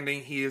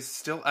understanding, he is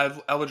still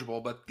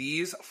eligible, but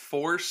these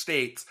 4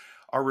 states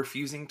are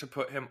refusing to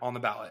put him on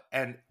the ballot.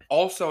 And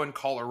also in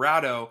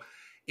Colorado,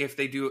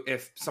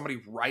 if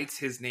somebody writes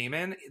his name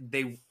in,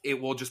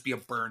 it will just be a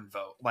burn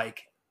vote.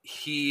 Like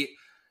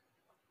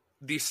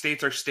these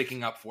states are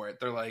sticking up for it.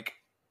 They're like,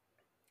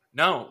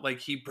 no, like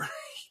he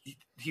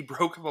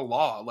broke the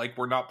law. Like,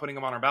 we're not putting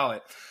him on our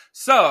ballot.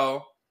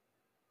 So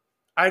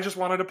I just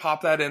wanted to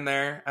pop that in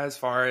there as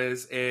far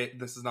as it.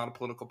 This is not a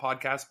political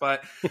podcast,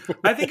 but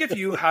I think if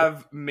you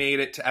have made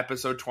it to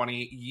episode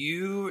 20,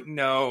 you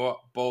know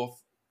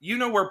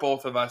where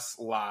both of us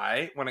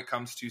lie when it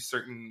comes to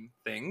certain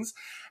things.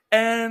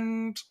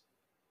 And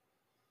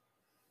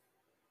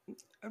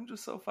I'm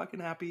just so fucking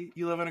happy.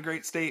 You live in a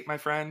great state, my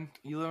friend.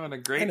 You live in a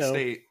great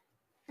state.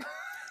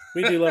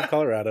 We do love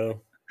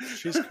Colorado.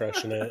 She's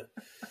crushing it.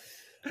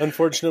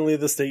 Unfortunately,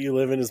 the state you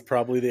live in is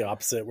probably the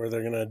opposite, where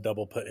they're going to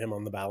double put him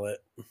on the ballot.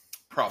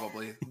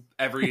 Probably.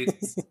 Every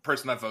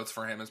person that votes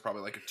for him is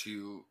probably like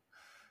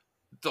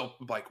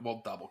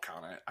we'll double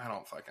count it. I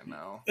don't fucking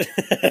know.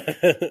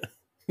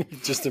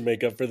 Just to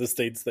make up for the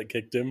states that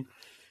kicked him.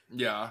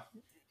 Yeah.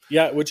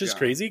 Yeah, which is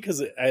crazy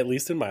because at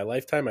least in my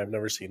lifetime, I've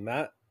never seen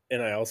that.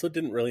 And I also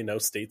didn't really know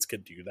states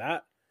could do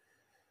that.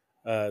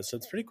 So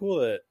it's pretty cool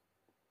that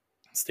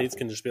states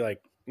can just be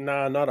like,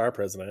 nah, not our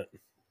president.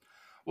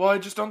 Well, I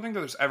just don't think that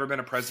there's ever been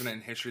a president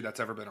in history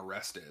that's ever been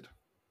arrested.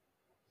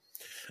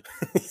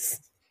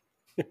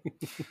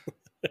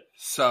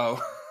 So,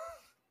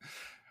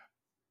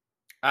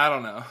 I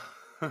don't know.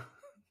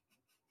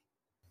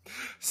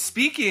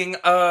 Speaking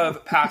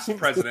of past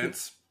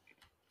presidents,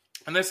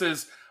 and this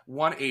is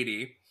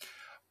 180.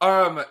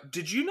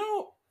 Did you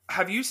know,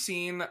 have you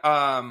seen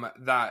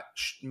that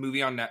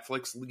movie on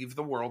Netflix, Leave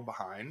the World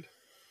Behind?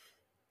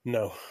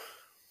 No.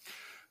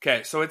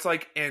 Okay, so it's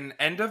like an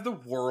end of the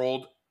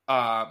world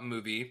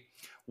movie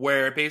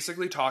where it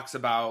basically talks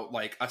about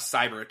like a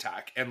cyber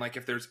attack, and like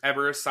if there's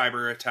ever a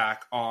cyber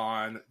attack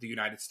on the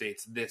United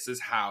States, this is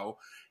how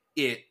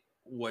it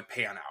would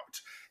pan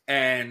out.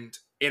 And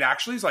it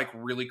actually is like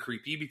really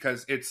creepy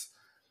because it's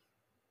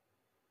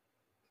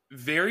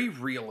very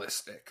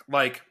realistic.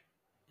 Like,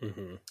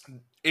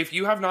 if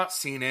you have not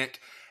seen it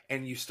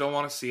and you still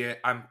want to see it,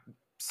 I'm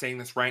saying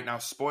this right now,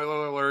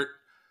 spoiler alert,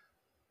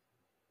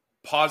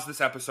 pause this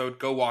episode,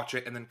 go watch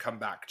it, and then come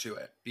back to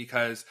it,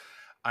 because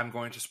I'm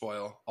going to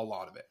spoil a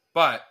lot of it.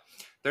 But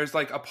there's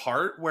like a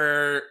part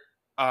where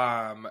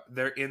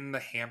they're in the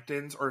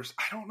Hamptons, or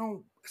I don't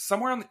know,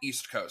 somewhere on the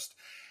East Coast.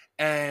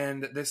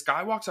 And this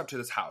guy walks up to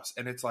this house,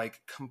 and it's like,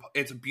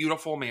 it's a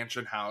beautiful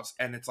mansion house,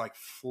 and it's like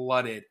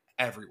flooded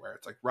everywhere.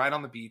 It's like right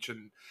on the beach,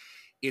 and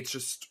it's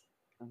just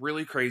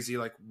really crazy.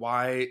 Like,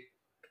 why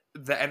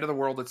the end of the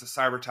world, it's a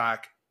cyber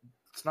attack.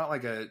 It's not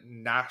like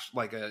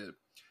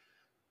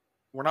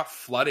we're not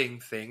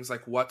flooding things.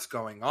 Like, what's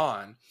going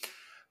on?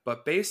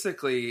 But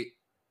basically,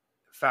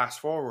 fast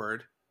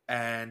forward,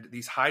 and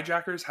these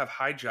hijackers have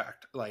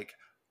hijacked like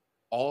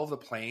all of the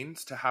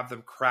planes to have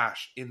them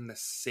crash in the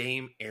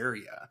same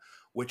area,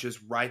 which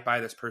is right by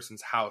this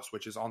person's house,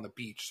 which is on the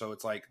beach. So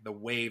it's like the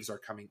waves are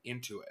coming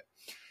into it.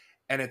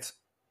 And it's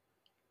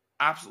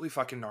absolutely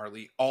fucking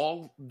gnarly.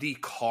 All the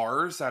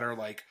cars that are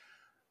like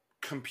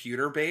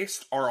computer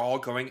based are all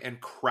going and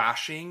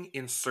crashing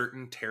in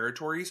certain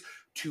territories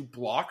to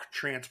block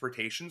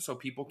transportation so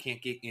people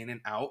can't get in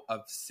and out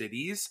of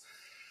cities.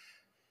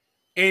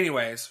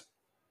 Anyways,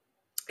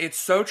 it's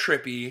so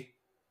trippy.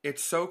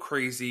 It's so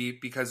crazy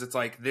because it's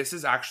like, this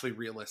is actually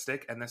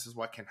realistic and this is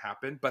what can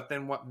happen. But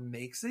then what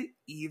makes it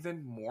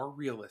even more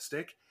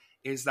realistic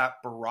is that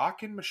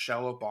Barack and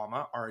Michelle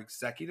Obama are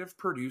executive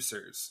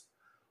producers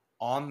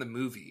on the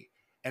movie.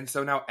 And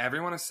so now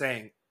everyone is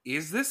saying,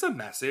 is this a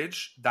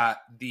message that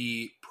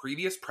the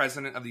previous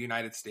president of the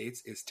United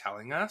States is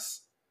telling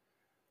us?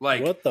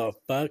 Like, what the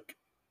fuck?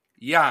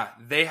 Yeah,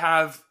 they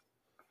have.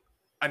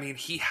 I mean,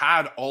 he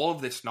had all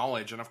of this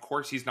knowledge, and of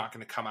course he's not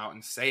going to come out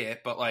and say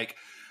it, but like,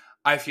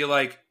 I feel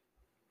like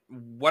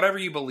whatever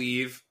you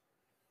believe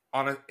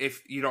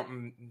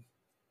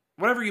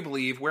whatever you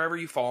believe, wherever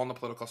you fall on the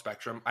political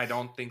spectrum, I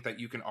don't think that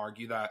you can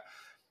argue that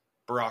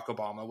Barack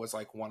Obama was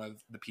like one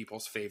of the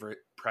people's favorite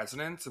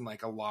presidents, and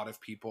like a lot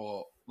of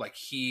people, like,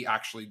 he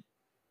actually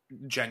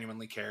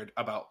genuinely cared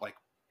about like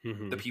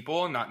the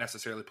people and not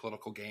necessarily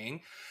political gain.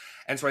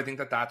 And so I think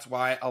that that's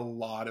why a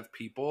lot of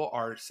people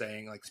are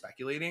saying, like,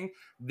 speculating,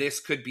 this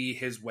could be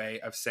his way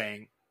of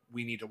saying,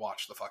 we need to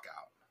watch the fuck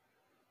out.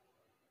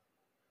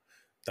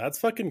 That's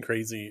fucking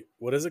crazy.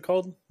 What is it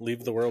called?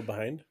 Leave the World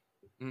Behind?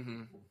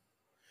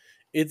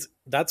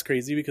 That's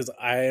crazy because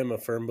I am a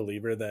firm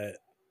believer that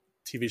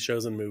TV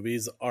shows and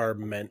movies are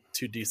meant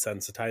to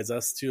desensitize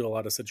us to a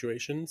lot of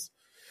situations,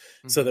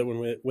 so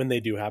that when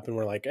they do happen,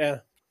 we're like,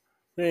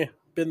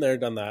 been there,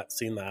 done that,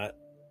 seen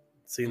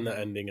the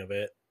ending of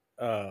it.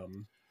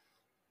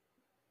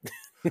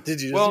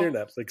 Did you just hear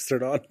Netflix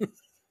turn on?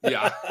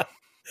 Yeah.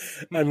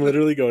 I'm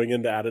literally going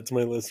in to add it to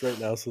my list right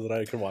now so that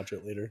I can watch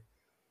it later.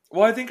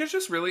 Well, I think it's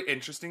just really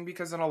interesting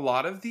because in a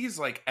lot of these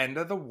like end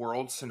of the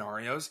world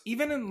scenarios,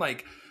 even in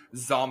like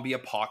zombie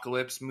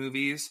apocalypse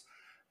movies,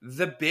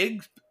 the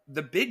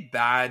big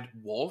bad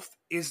wolf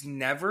is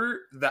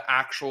never the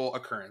actual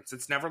occurrence.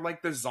 It's never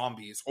like the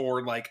zombies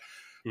or like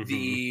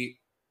the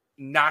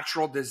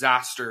natural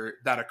disaster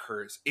that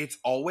occurs. It's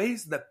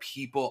always the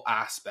people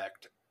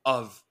aspect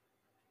of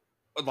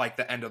like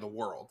the end of the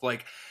world.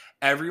 Like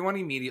everyone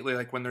immediately,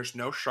 like when there's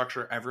no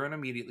structure, everyone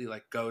immediately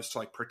like goes to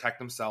like protect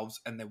themselves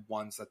and the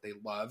ones that they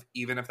love,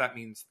 even if that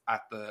means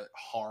at the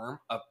harm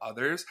of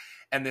others.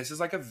 And this is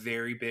like a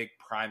very big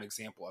prime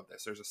example of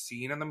this. There's a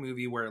scene in the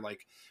movie where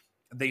like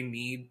they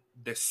need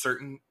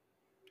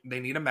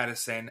a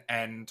medicine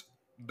and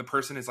the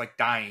person is like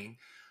dying.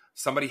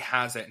 Somebody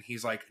has it and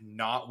he's like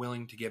not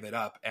willing to give it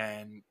up,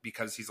 and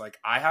because he's like,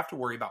 I have to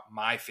worry about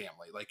my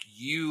family, like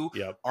you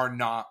are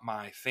not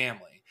my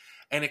family.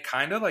 And it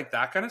kind of like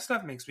that kind of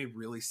stuff makes me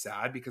really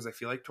sad because I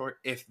feel like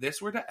if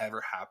this were to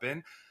ever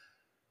happen,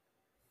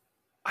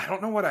 I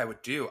don't know what I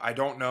would do. I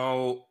don't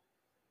know.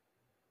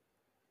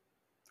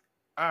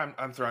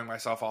 I'm throwing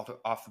myself off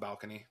the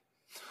balcony.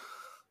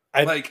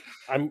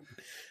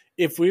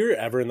 If we were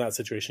ever in that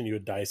situation, you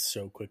would die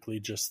so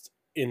quickly. Just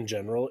in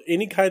general,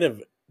 any kind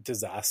of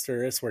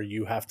disastrous where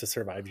you have to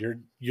survive,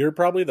 you're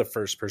probably the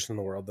first person in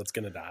the world that's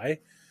going to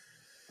die.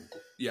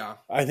 Yeah,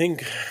 I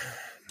think.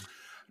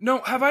 No,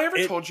 have I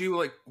ever told you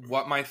like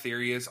what my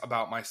theory is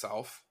about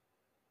myself?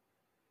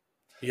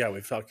 Yeah,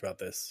 we've talked about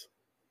this.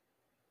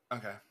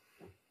 Okay.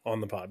 On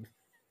the pod.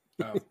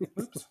 Oh,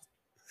 oops.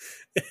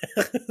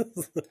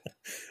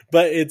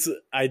 But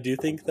I do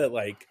think that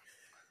like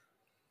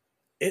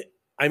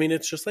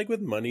it's just like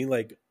with money,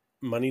 like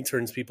money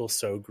turns people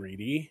so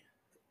greedy.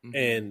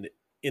 And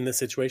in the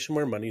situation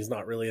where money's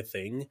not really a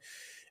thing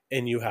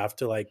and you have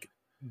to like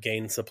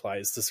gain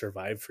supplies to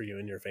survive for you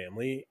and your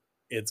family,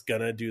 it's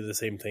gonna do the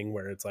same thing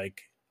where it's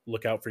like,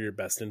 look out for your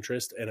best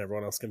interest and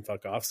everyone else can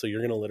fuck off. So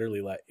you're gonna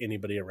literally let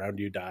anybody around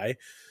you die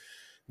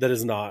that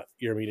is not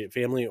your immediate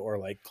family or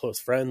like close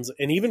friends.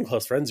 And even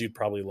close friends you'd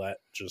probably let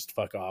just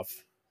fuck off.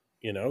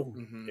 You know,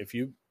 if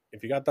you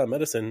got that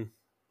medicine,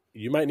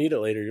 you might need it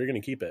later. You're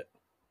gonna keep it.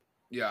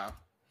 Yeah,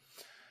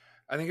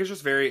 I think it's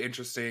just very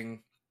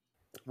interesting.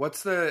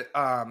 What's the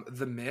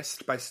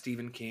Mist by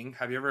Stephen King?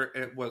 Have you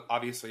ever?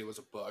 Obviously it was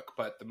a book,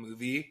 but the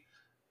movie.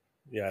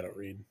 Yeah, I don't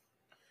read.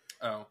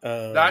 Oh,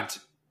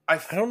 I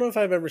don't know if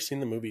I've ever seen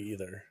the movie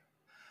either.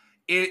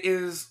 It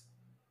is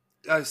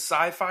a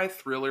sci-fi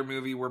thriller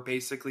movie where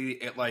basically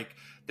it like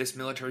this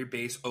military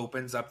base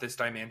opens up this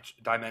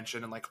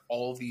dimension and like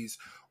all these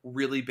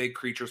really big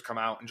creatures come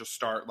out and just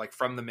start like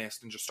from the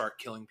mist and just start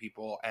killing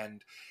people.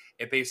 And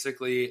it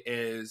basically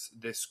is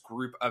this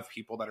group of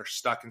people that are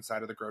stuck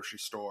inside of the grocery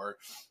store.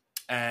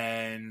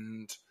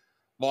 And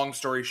long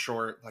story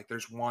short, like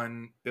there's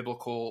one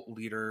biblical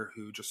leader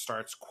who just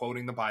starts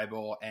quoting the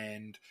Bible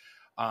and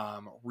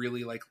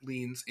really like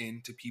leans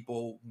into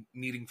people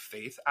needing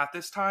faith at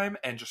this time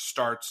and just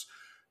starts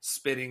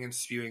spitting and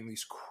spewing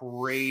these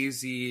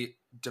crazy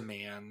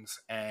demands.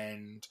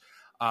 And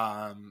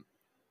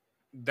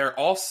they're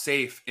all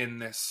safe in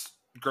this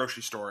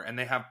grocery store and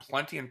they have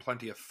plenty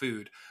of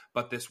food,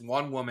 but this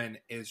one woman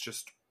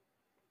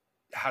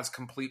has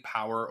complete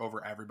power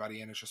over everybody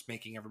and it's just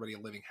making everybody a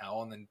living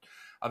hell. And then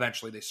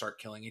eventually they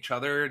start killing each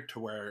other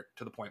to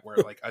the point where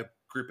like a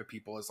group of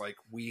people is like,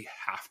 we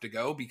have to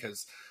go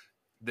because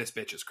this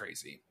bitch is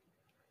crazy.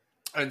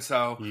 And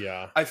so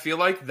yeah, I feel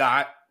like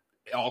that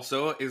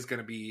also is going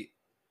to be,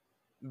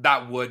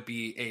 that would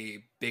be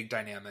a big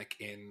dynamic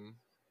in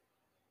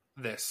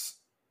this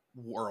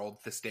world,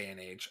 this day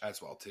and age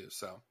as well too.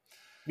 So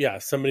yeah,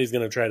 somebody's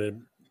going to try to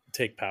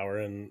take power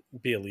and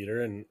be a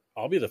leader, and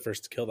I'll be the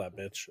first to kill that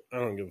bitch. I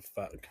don't give a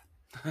fuck.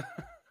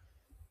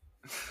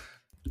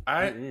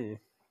 End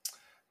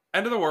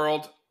of the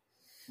world.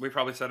 We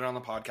probably said it on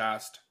the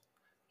podcast.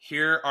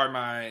 Here are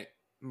my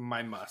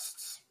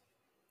musts.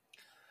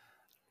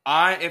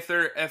 If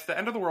the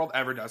end of the world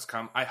ever does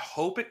come, I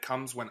hope it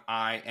comes when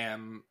I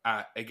am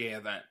at a gay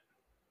event.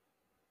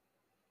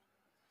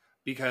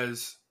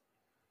 Because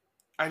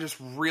I just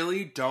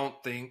really don't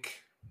think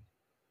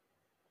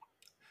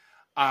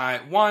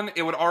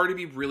it would already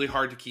be really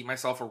hard to keep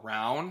myself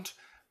around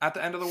at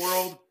the end of the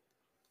world.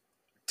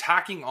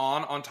 Tacking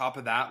on top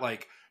of that,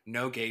 like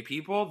no gay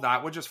people,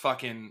 that would just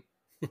fucking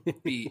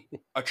be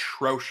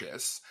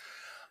atrocious.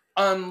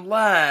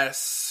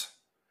 Unless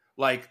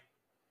like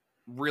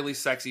really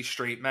sexy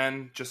straight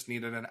men just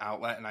needed an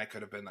outlet and I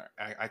could have been there.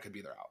 I could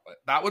be their outlet.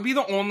 That would be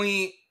the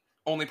only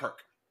perk,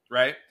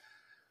 right?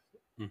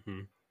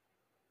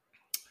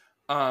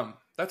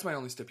 That's my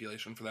only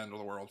stipulation for the end of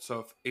the world.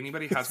 So if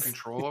anybody has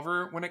control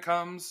over when it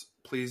comes,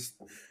 please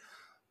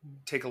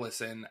take a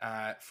listen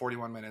at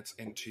 41 minutes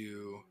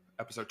into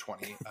episode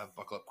 20 of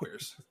Buckle Up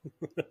Queers.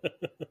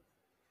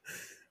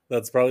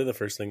 That's probably the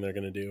first thing they're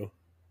going to do.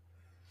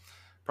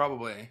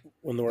 Probably.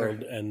 When the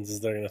world ends, is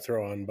they're going to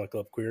throw on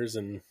Buckle Up Queers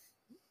and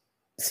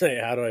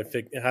say, how do I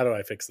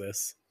fix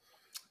this?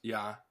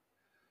 Yeah.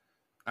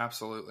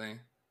 Absolutely.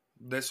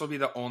 This will be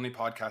the only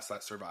podcast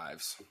that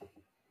survives.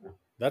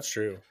 That's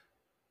true.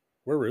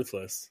 We're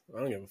ruthless. I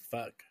don't give a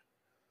fuck.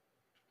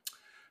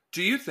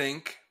 Do you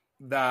think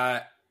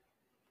that,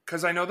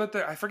 because I know that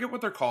I forget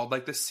what they're called,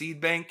 like the seed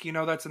bank, you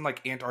know, that's in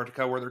like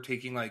Antarctica where they're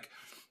taking like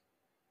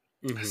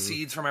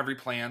seeds from every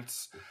plant,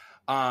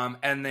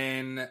 and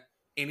then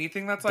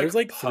anything that's like there's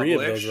like published, 3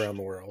 of those around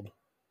the world.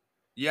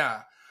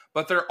 Yeah,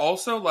 but they're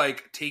also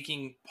like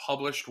taking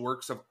published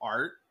works of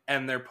art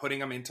and they're putting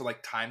them into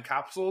like time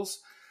capsules.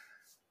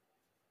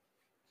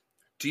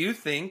 Do you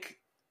think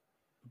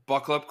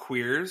Buckle Up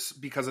Queers,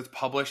 because it's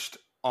published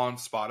on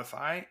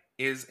Spotify,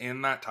 is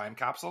in that time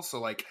capsule?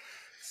 So like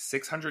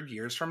 600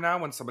 years from now,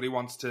 when somebody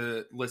wants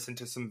to listen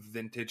to some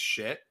vintage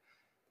shit,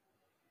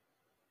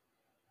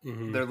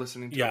 they're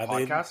listening to a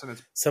podcast, and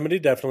it's somebody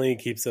definitely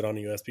keeps it on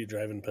a USB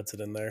drive and puts it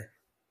in there.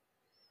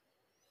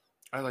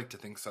 I like to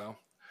think so.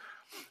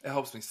 It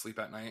helps me sleep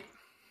at night.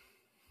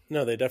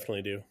 No, they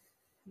definitely do.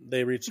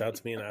 They reached out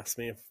to me and asked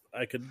me if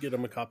I could get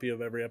them a copy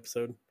of every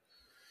episode.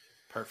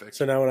 Perfect.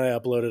 So now when I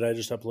upload it, I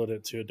just upload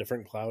it to a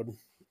different cloud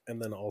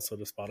and then also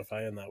to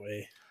Spotify, and that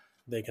way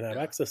they can have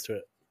access to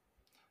it.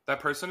 That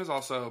person is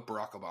also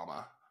Barack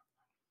Obama.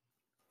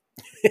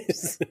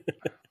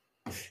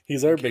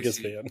 He's our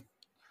biggest fan.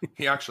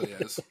 He actually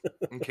is,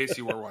 in case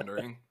you were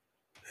wondering.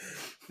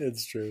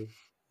 It's true.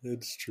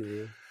 It's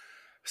true.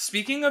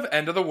 Speaking of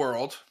end of the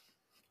world,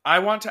 I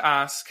want to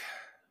ask,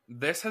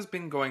 this has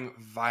been going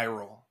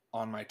viral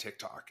on my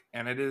TikTok,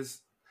 and it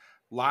is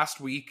last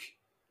week,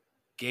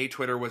 gay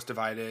Twitter was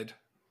divided.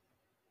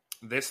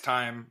 This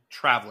time,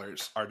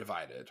 travelers are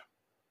divided.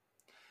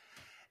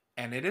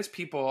 And it is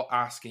people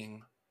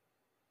asking,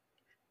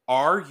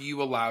 are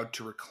you allowed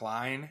to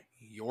recline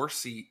your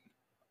seat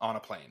on a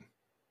plane?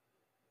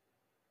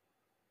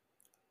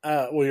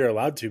 Well, you're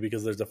allowed to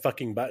because there's a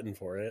fucking button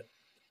for it.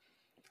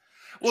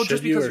 Well,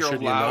 just because you're allowed,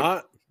 you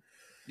not,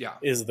 yeah,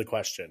 is the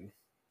question.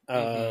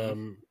 I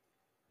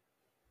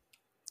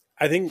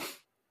think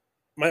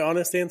my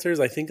honest answer is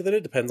I think that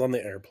it depends on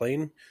the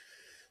airplane.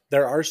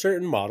 There are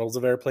certain models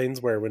of airplanes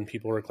where when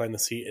people recline the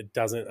seat, it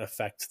doesn't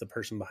affect the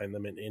person behind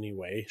them in any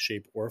way,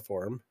 shape, or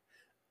form.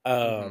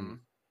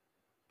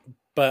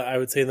 But I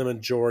would say the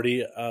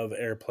majority of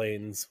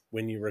airplanes,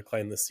 when you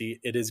recline the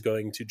seat, it is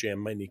going to jam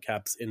my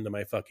kneecaps into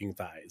my fucking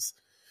thighs.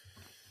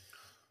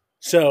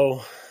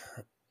 So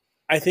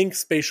I think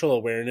spatial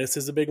awareness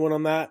is a big one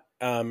on that.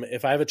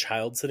 If I have a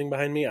child sitting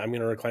behind me, I'm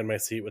going to recline my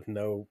seat with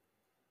no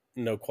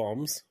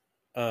qualms.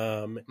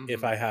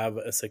 If I have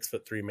a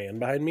 6'3" man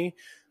behind me,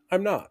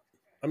 I'm not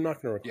going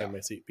to recline my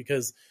seat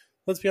because,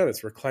 let's be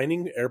honest,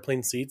 reclining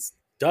airplane seats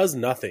does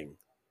nothing.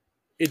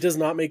 It does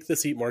not make the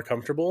seat more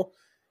comfortable.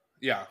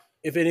 Yeah.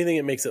 If anything,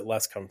 it makes it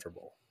less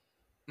comfortable.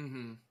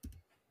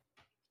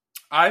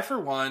 I, for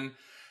one,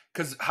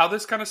 because how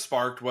this kind of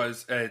sparked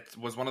was, it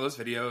was one of those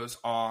videos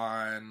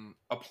on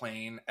a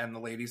plane, and the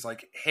lady's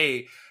like,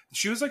 hey,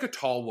 she was like a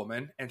tall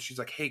woman, and she's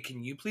like, hey,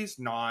 can you please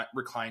not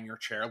recline your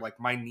chair? Like,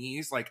 my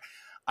knees, like,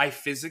 I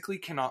physically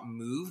cannot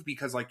move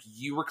because like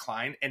you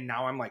reclined and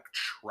now I'm like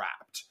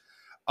trapped.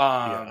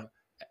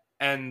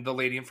 And the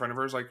lady in front of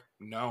her is like,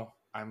 no,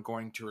 I'm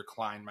going to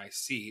recline my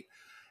seat.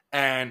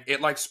 And it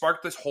like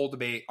sparked this whole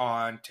debate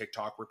on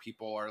TikTok where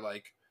people are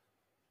like,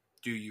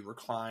 do you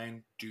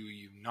recline? Do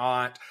you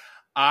not?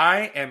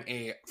 I am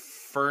a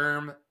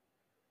firm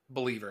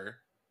believer,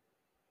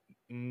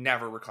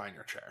 never recline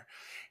your chair.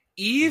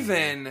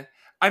 Even,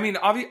 I mean,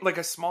 obviously, like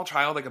a small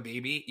child, like a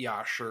baby,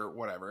 yeah, sure,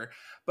 whatever.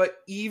 But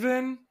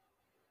even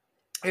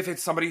if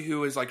it's somebody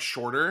who is like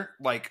shorter,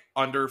 like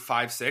under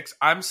 5'6",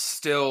 I'm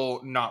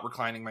still not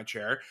reclining my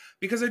chair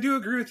because I do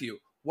agree with you.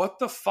 What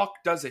the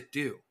fuck does it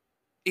do?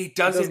 It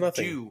doesn't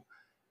do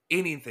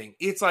anything.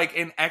 It's like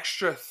an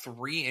extra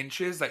 3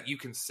 inches that you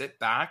can sit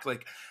back.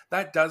 Like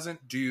that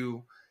doesn't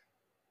do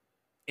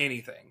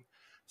anything.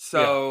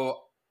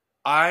 So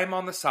I'm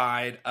on the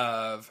side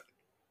of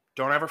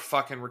don't ever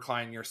fucking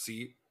recline your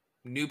seat.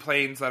 New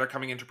planes that are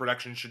coming into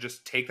production should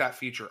just take that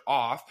feature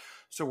off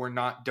so we're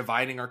not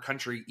dividing our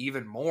country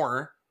even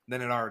more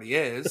than it already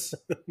is.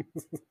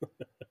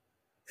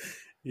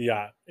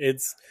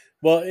 It's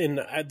well,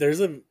 there's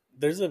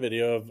a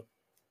video of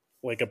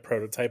like a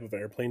prototype of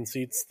airplane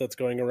seats that's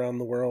going around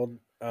the world.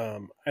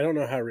 I don't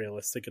know how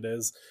realistic it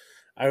is.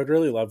 I would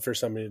really love for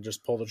somebody to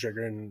just pull the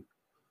trigger and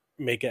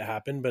make it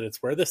happen, but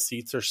it's where the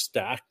seats are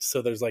stacked.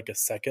 So there's like a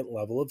second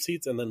level of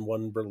seats and then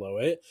one below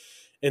it.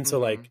 And so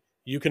like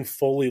you can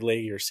fully lay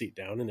your seat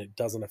down and it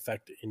doesn't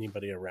affect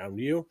anybody around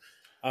you.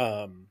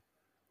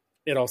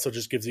 It also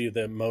just gives you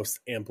the most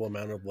ample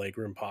amount of leg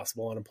room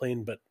possible on a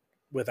plane, but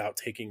without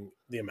taking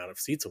the amount of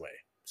seats away.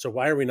 So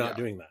why are we not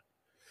doing that?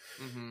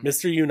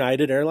 Mr.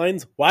 United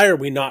Airlines, why are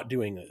we not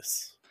doing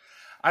this?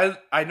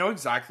 I know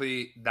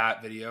exactly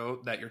that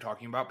video that you're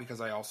talking about because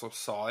I also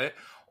saw it.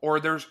 Or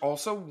there's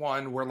also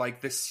one where like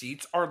the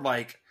seats are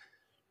like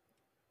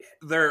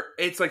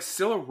it's like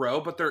still a row,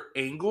 but they're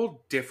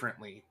angled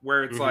differently.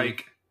 Where it's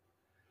like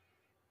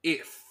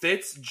it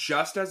fits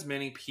just as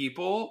many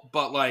people,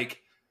 but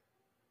like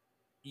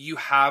you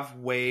have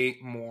way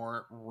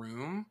more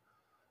room.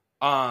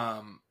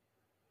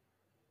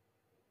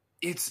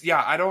 It's,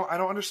 yeah, I don't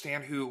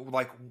understand who,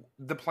 like,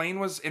 the plane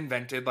was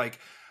invented, like,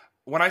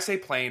 when I say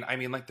plane, I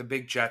mean, like, the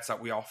big jets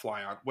that we all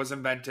fly on was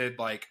invented,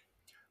 like,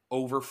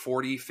 over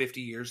 40,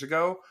 50 years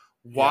ago.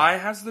 Why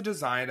has the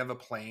design of a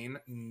plane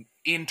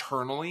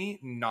internally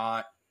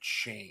not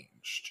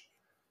changed?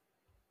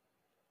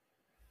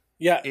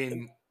 Yeah,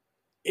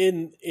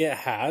 it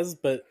has,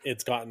 but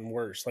it's gotten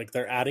worse. Like,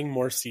 they're adding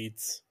more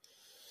seats.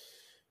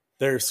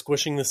 They're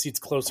squishing the seats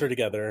closer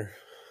together.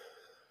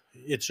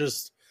 It's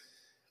just,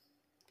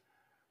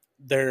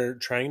 they're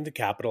trying to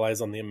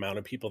capitalize on the amount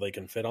of people they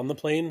can fit on the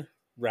plane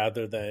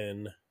rather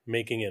than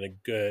making it a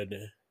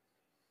good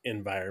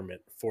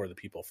environment for the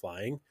people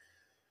flying.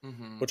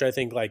 Mm-hmm. Which I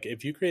think, like,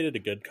 if you created a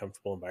good,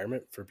 comfortable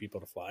environment for people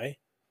to fly,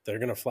 they're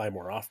going to fly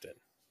more often.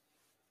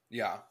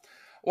 Yeah.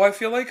 Well, I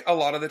feel like a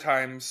lot of the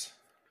times,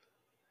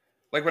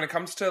 like, when it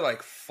comes to,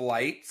 like,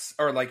 flights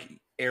or, like,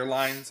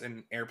 airlines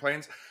and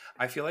airplanes,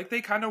 I feel like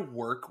they kind of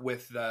work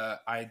with the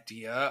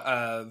idea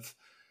of,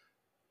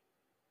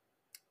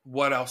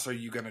 what else are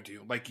you going to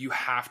do? Like, you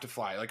have to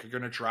fly. Like, you're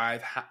going to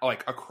drive,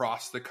 like,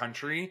 across the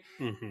country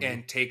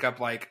and take up,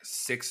 like,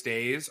 6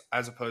 days,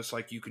 as opposed to,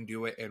 like, you can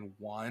do it in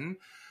one.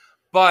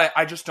 But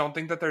I just don't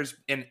think that there's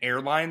an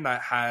airline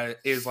that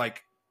is,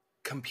 like,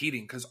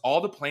 competing, because all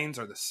the planes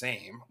are the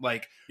same.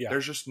 Like,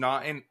 there's just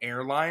not an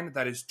airline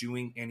that is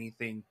doing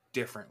anything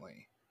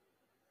differently.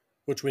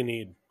 Which we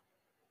need.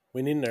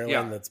 We need an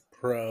airline that's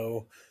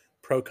pro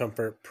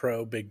comfort,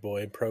 pro big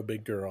boy, pro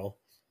big girl.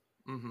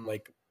 Mm-hmm.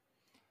 Like,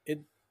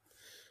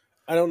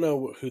 I don't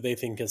know who they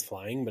think is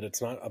flying, but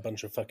it's not a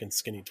bunch of fucking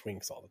skinny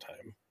twinks all the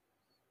time.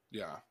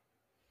 Yeah.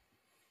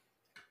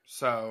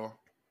 So,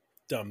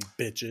 dumb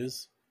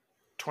bitches.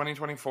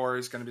 2024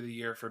 is going to be the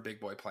year for big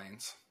boy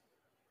planes.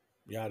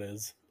 Yeah, it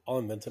is. I'll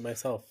invent it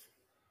myself.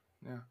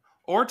 Yeah.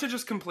 Or to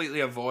just completely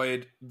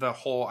avoid the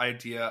whole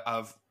idea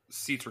of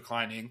seats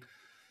reclining,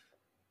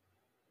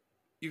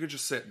 you could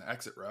just sit in the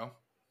exit row.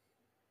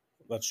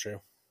 That's true.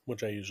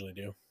 Which I usually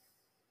do.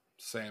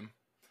 Same.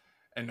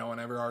 And no one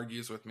ever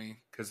argues with me,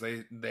 because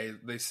they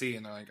see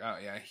and they're like, oh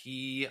yeah,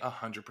 he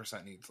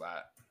 100% needs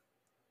that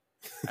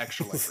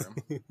extra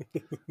legroom.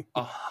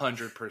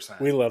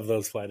 100%. We love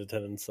those flight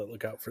attendants that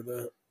look out for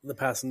the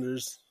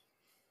passengers.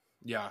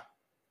 Yeah.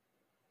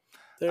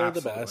 They're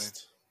the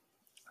best.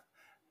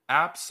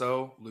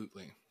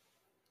 Absolutely.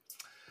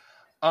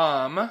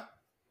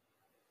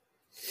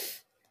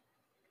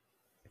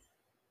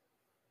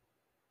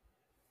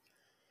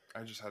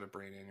 I just had a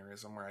brain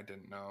aneurysm where I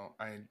didn't know.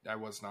 I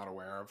was not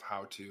aware of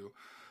how to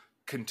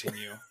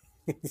continue.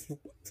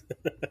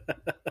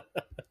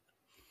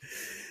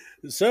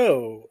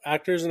 So,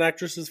 actors and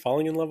actresses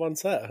falling in love on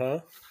set, huh?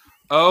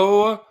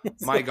 Oh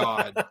my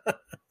God.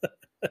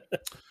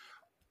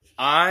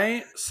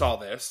 I saw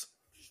this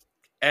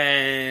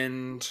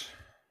and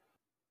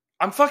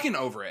I'm fucking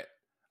over it.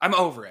 I'm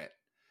over it.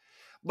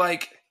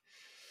 Like,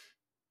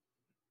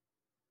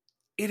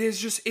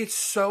 it's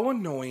so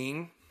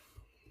annoying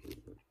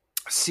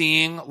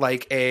seeing,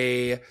 like,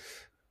 a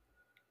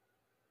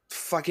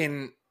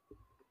fucking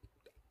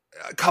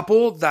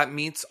couple that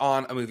meets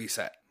on a movie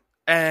set.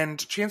 And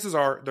chances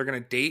are they're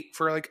going to date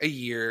for, like, a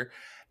year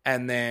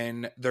and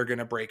then they're going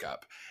to break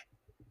up.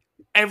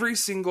 Every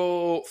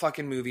single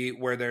fucking movie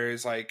where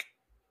there's, like,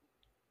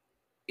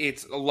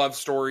 it's a love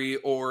story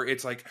or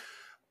it's, like,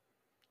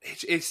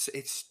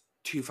 it's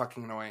too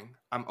fucking annoying.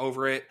 I'm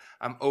over it.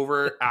 I'm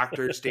over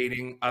actors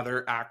dating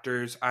other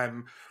actors.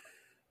 I'm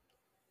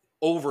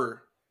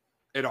over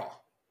it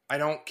all. I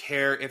don't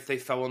care if they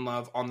fell in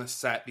love on the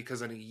set,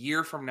 because in a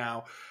year from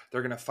now,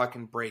 they're going to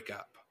fucking break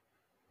up.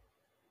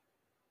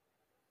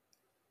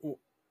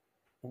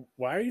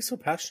 Why are you so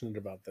passionate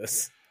about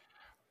this?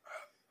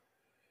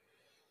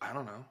 I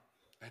don't know.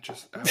 I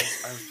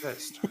was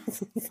pissed.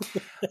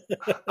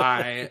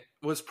 I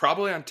was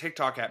probably on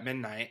TikTok at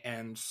midnight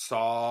and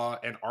saw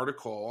an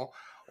article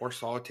or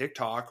saw a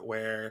TikTok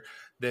where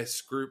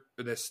this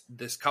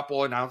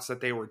couple announced that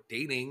they were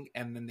dating,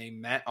 and then they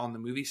met on the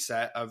movie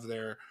set of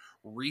their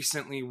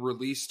recently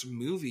released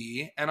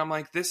movie. And I'm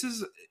like, this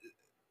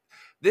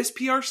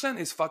PR stunt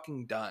is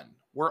fucking done.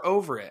 We're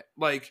over it.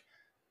 Like,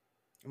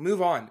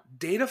 move on.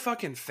 Date a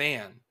fucking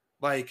fan.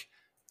 Like,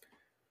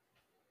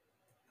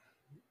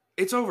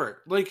 it's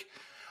over. Like,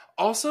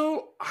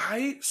 also,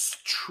 I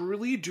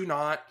truly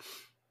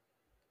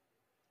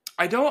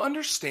I don't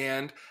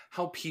understand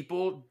how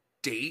people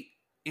date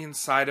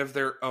inside of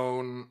their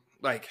own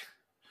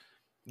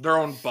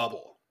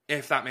bubble,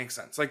 if that makes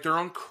sense. Like, their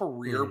own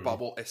career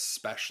bubble,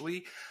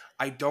 especially.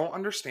 I don't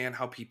understand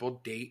how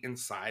people date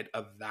inside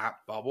of that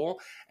bubble.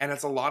 And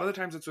it's a lot of the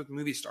times it's with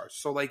movie stars.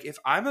 So, like, if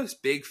I'm a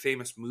big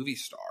famous movie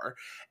star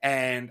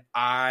and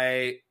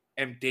I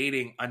am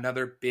dating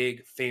another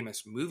big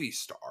famous movie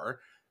star,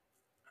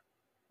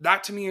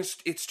 that to me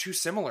it's too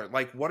similar.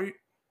 Like,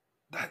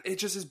 it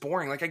just is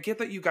boring. Like, I get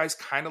that you guys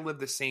kind of live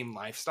the same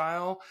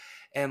lifestyle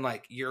and,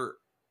 like, you're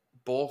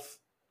both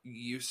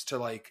used to,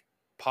 like,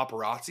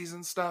 paparazzis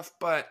and stuff,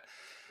 but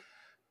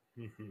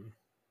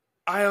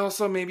I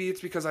also, maybe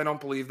it's because I don't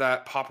believe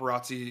that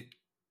paparazzi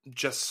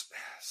just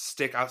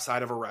stick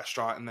outside of a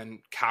restaurant and then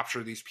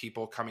capture these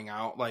people coming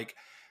out. Like,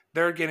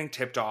 they're getting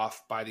tipped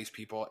off by these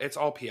people. It's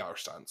all PR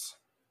stunts.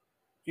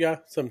 Yeah,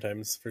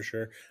 sometimes, for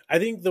sure. I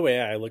think the way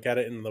I look at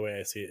it and the way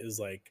I see it is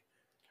like,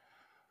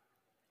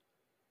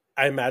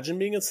 I imagine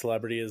being a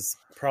celebrity is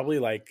probably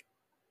like,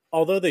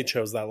 although they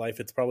chose that life,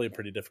 it's probably a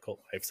pretty difficult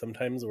life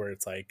sometimes, where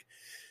it's like,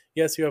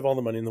 yes, you have all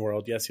the money in the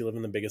world. Yes, you live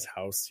in the biggest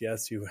house.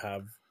 Yes, you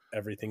have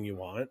everything you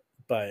want,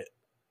 but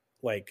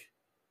like,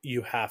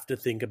 you have to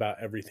think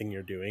about everything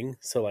you're doing.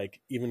 So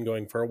like, even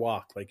going for a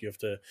walk, like, you have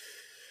to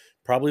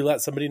probably let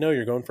somebody know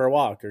you're going for a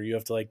walk, or you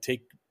have to like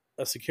take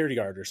a security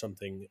guard or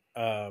something.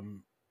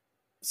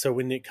 So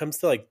when it comes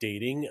to like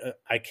dating,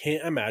 I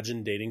can't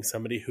imagine dating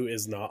somebody who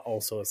is not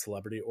also a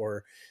celebrity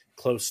or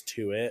close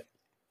to it.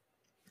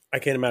 I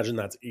can't imagine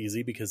that's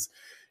easy, because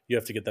you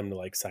have to get them to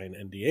like sign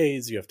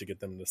NDAs. You have to get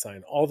them to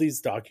sign all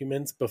these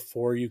documents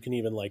before you can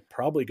even like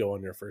probably go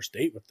on your first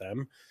date with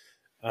them.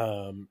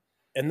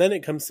 And then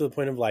it comes to the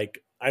point of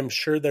like, I'm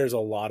sure there's a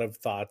lot of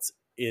thoughts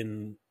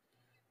in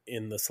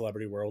the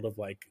celebrity world of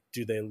like,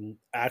 do they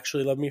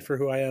actually love me for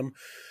who I am?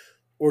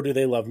 Or do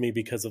they love me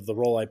because of the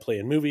role I play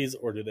in movies?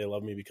 Or do they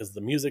love me because of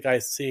the music I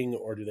sing?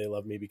 Or do they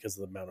love me because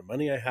of the amount of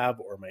money I have,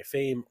 or my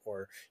fame,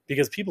 or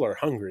because people are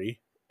hungry?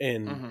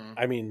 And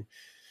I mean,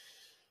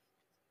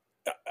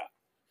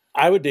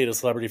 I would date a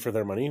celebrity for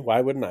their money.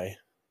 Why wouldn't I?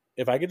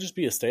 If I could just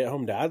be a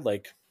stay-at-home dad,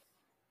 like,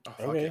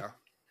 okay, Yeah.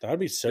 that would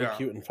be so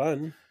cute and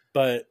fun.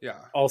 But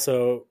Yeah.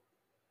 also,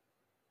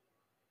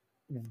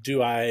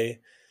 do I,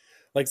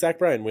 like Zach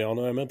Bryan, we all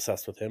know I'm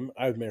obsessed with him.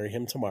 I would marry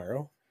him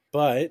tomorrow.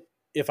 But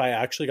if I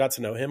actually got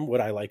to know him, would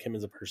I like him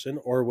as a person?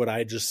 Or would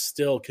I just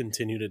still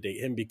continue to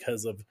date him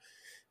because of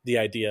the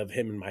idea of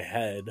him in my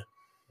head,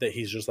 that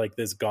he's just like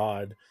this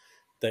god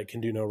that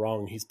can do no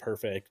wrong. He's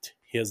perfect.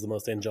 He has the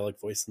most angelic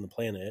voice on the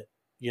planet.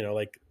 You know,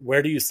 like,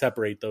 where do you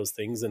separate those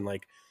things? And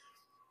like,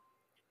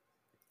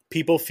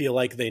 people feel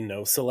like they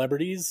know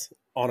celebrities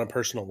on a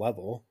personal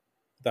level.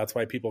 That's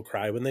why people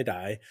cry when they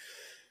die.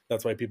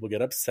 That's why people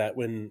get upset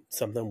when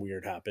something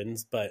weird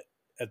happens. But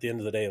at the end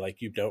of the day,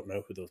 like, you don't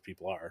know who those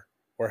people are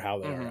or how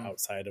they are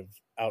outside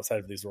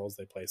of these roles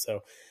they play. So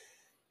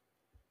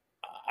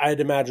I'd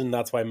imagine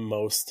that's why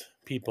most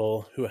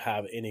people who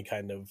have any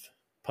kind of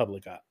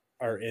public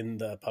are in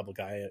the public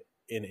eye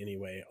in any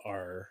way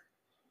are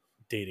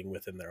dating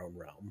within their own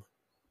realm.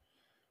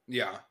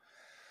 Yeah.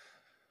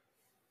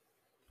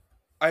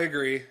 I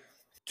agree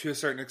to a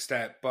certain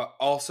extent, but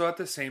also at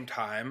the same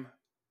time,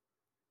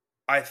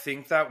 I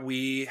think that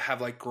we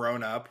have like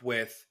grown up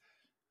with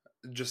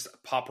just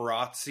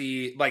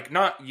paparazzi, like,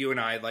 not you and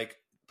I, like,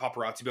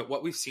 paparazzi, but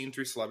what we've seen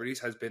through celebrities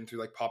has been through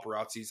like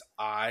paparazzi's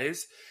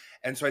eyes.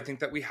 And so I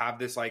think that we have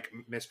this like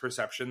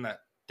misperception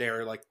that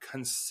they're like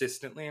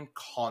consistently and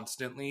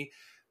constantly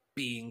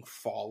being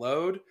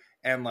followed.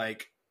 And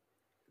like,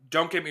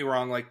 don't get me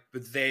wrong, like,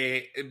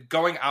 they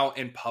going out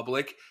in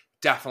public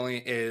definitely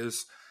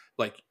is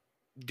like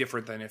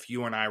different than if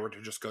you and I were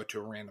to just go to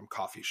a random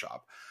coffee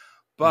shop.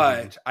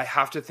 But I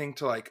have to think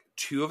to like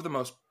two of the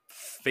most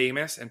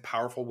famous and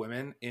powerful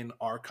women in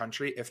our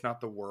country, if not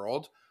the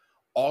world,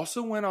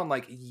 also went on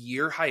like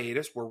year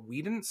hiatus where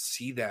we didn't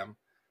see them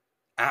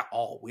at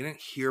all. We didn't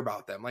hear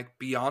about them. Like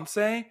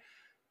Beyonce,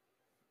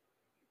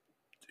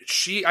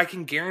 I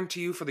can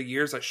guarantee you for the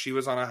years that she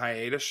was on a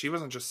hiatus, she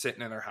wasn't just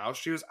sitting in her house.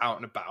 She was out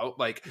and about.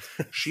 Like,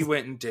 she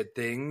went and did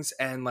things,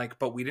 and like,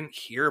 but we didn't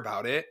hear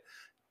about it.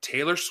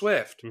 Taylor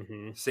Swift,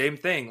 same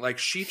thing. Like,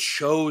 she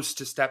chose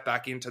to step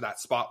back into that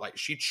spotlight.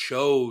 She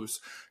chose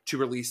to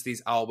release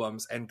these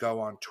albums and go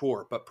on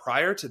tour. But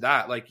prior to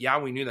that, like, yeah,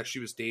 we knew that she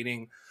was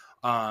dating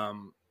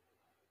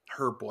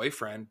her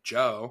boyfriend,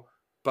 Joe,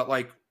 but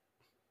like,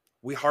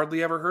 we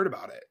hardly ever heard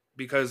about it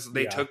because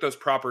they took those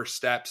proper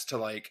steps to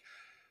like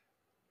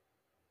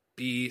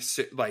be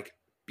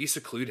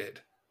secluded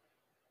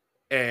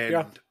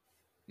and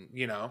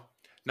you know,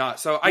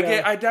 not so.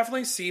 I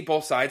definitely see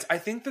both sides. I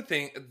think the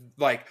thing,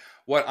 like,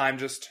 what I'm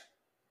just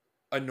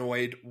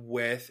annoyed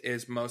with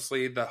is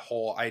mostly the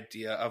whole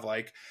idea of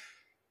like,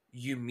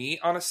 you meet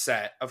on a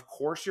set, of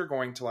course you're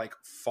going to like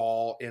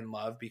fall in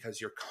love because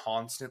you're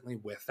constantly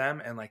with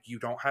them and like you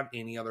don't have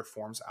any other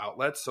forms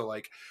outlets. So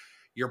like,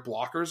 your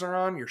blockers are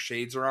on, your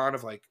shades are on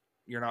of like,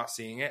 you're not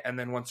seeing it. And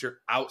then once you're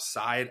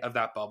outside of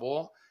that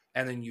bubble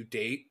and then you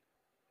date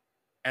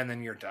and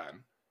then you're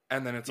done.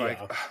 And then it's like,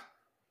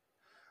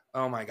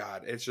 oh my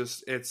God, it's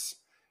just, it's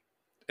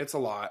a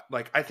lot.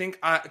 Like, I think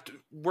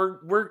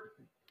we're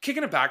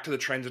kicking it back to the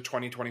trends of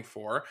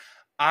 2024.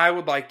 I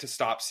would like to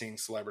stop seeing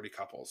celebrity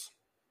couples.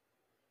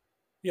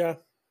 Yeah,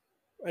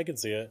 I can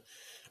see it.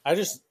 I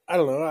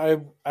don't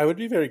know. I would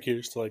be very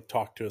curious to like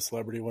talk to a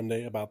celebrity one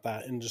day about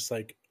that and just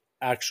like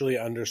actually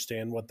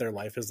understand what their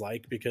life is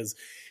like, because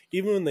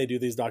even when they do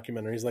these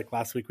documentaries, like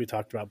last week we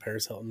talked about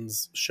Paris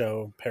Hilton's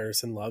show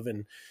Paris in Love,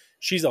 and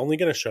she's only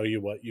going to show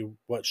you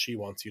what she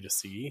wants you to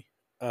see.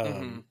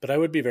 But I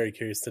would be very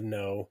curious to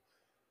know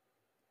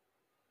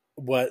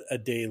what a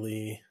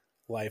daily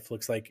life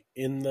looks like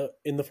in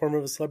the form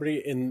of a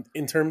celebrity,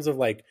 in terms of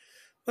like,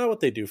 not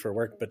what they do for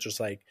work, but just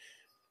like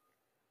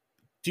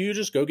do you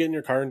just go get in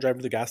your car and drive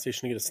to the gas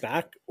station to get a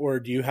snack? Or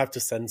do you have to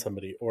send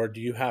somebody? Or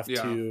do you have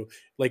to,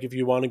 like, if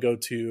you want to go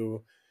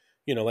to,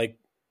 you know, like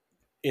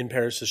in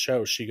Paris's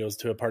show, she goes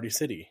to a Party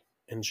City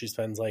and she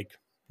spends like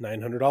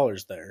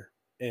 $900 there.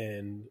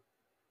 And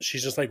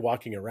she's just like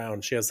walking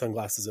around. She has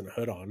sunglasses and a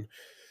hood on.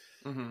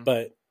 Mm-hmm.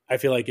 But I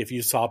feel like if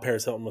you saw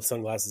Paris Hilton with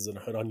sunglasses and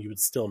a hood on, you would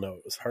still know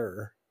it was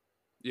her.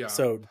 Yeah.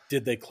 So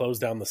did they close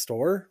down the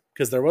store?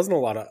 Because there wasn't a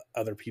lot of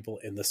other people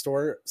in the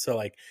store. So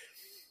like,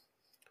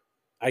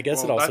 I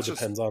guess it also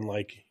depends on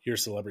like your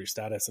celebrity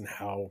status and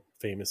how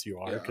famous you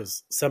are.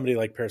 Because somebody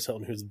like Paris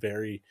Hilton, who's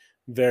very,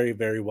 very,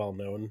 very well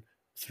known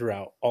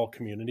throughout all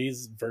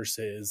communities,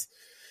 versus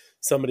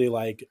somebody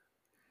like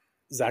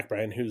Zach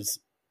Bryan, who's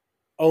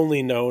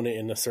only known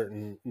in a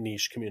certain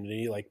niche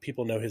community. Like,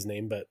 people know his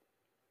name, but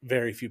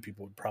very few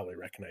people would probably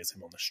recognize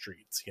him on the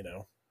streets, you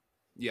know?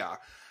 Yeah.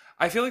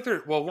 I feel like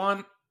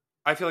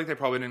I feel like they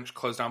probably didn't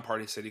close down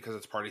Party City because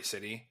it's Party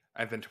City.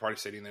 I've been to Party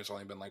City and there's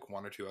only been like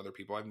one or two other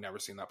people. I've never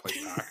seen that place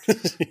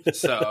packed.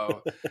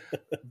 So,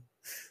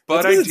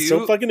 but it's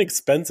so fucking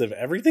expensive.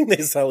 Everything they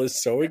sell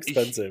is so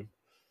expensive.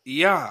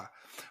 Yeah.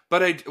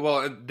 But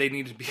they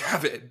need to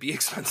have it be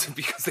expensive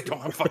because they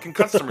don't have fucking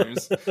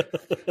customers.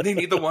 They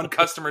need the one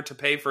customer to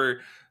pay for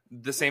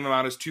the same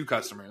amount as two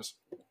customers.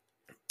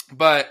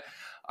 But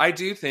I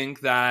do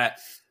think that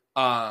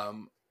I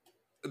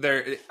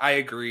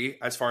agree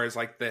as far as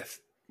like the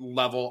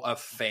level of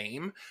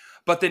fame.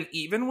 But then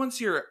even once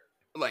you're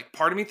like,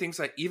 part of me thinks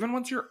that even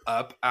once you're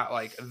up at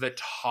like the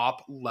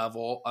top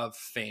level of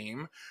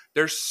fame,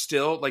 there's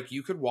still like,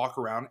 you could walk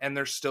around and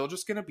there's still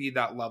just going to be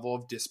that level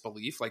of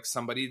disbelief. Like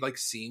somebody like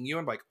seeing you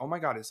and like, oh my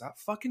God, is that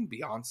fucking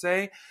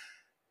Beyonce?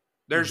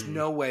 There's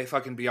no way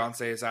fucking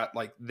Beyonce is at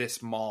like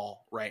this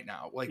mall right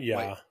now. Like,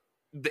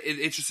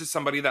 it's just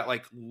somebody that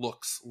like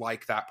looks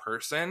like that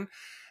person.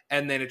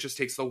 And then it just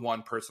takes the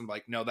one person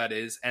like, no, that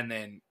is. And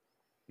then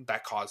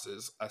that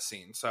causes a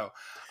scene. So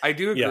I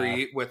do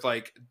agree with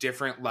like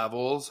different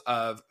levels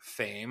of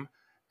fame.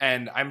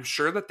 And I'm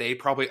sure that they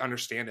probably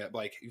understand it.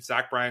 Like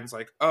Zach Bryan's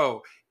like,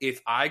 oh, if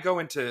I go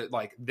into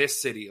like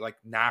this city, like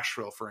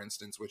Nashville, for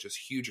instance, which is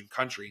huge in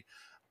country,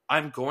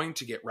 I'm going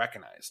to get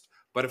recognized.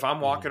 But if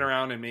I'm walking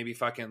around in maybe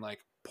fucking like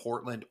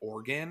Portland,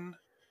 Oregon,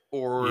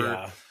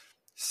 or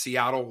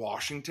Seattle,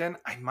 Washington,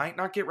 I might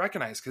not get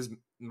recognized because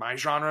my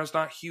genre is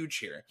not huge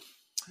here.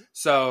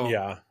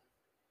 So,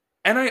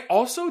 and I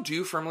also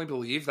do firmly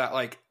believe that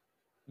like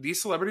these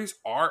celebrities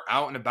are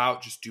out and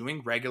about just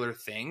doing regular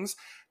things.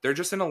 They're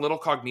just in a little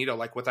cognito,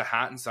 like with a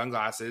hat and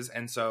sunglasses.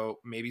 And so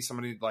maybe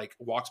somebody like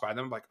walks by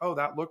them like, oh,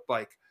 that looked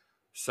like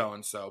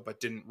so-and-so,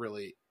 but didn't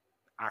really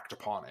act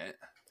upon it.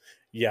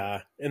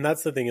 Yeah. And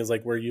that's the thing is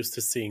like, we're used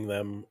to seeing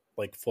them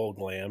like full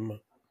glam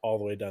all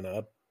the way done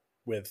up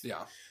with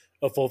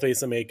a full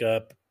face of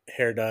makeup,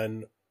 hair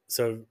done.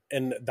 So,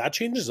 and that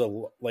changes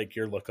like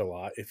your look a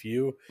lot. If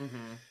you,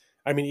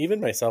 I mean, even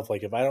myself,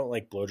 like if I don't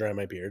like blow dry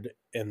my beard,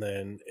 and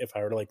then if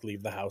I were to like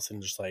leave the house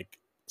in just like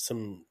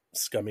some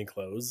scummy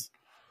clothes,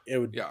 it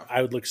would,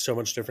 I would look so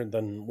much different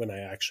than when I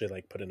actually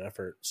like put an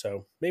effort.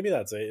 So maybe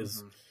that's it.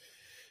 Is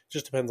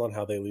just depends on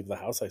how they leave the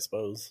house, I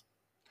suppose.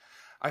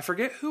 I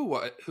forget who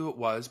it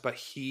was, but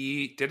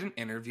he did an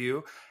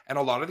interview, and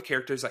a lot of the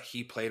characters that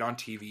he played on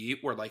TV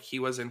were like, he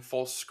was in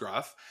full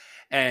scruff.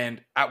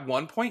 And at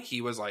one point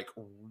he was like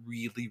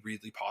really,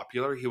 really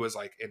popular. He was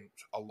like in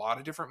a lot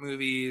of different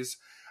movies.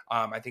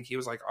 I think he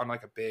was like on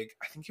like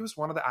I think he was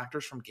one of the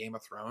actors from Game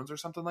of Thrones or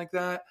something like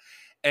that.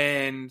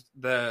 And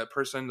the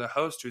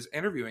host who's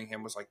interviewing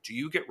him was like, do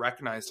you get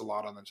recognized a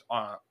lot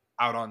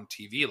out on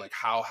TV? Like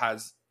how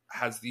has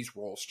these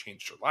roles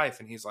changed your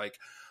life? And he's like,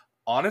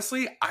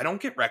 honestly, I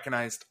don't get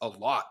recognized a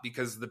lot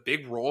because the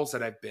big roles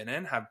that I've been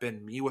in have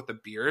been me with a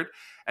beard.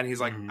 And he's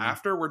like,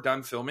 after we're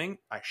done filming,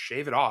 I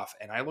shave it off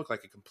and I look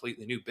like a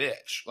completely new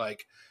bitch.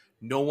 Like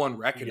no one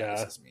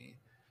recognizes me.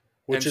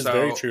 Which is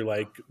very true.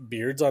 Like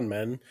beards on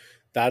men,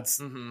 that's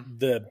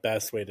the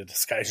best way to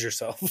disguise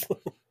yourself.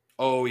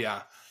 Oh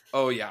yeah.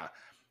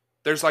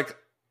 There's like,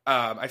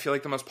 I feel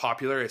like the most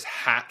popular is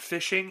hat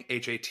fishing,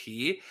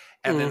 HAT.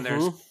 And then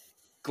there's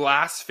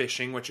glass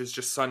fishing, which is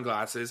just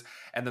sunglasses.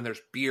 And then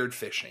there's beard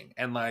fishing.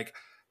 And like,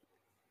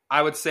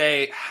 I would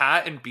say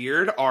hat and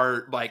beard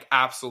are like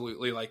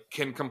absolutely like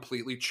can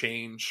completely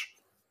change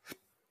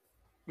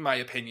my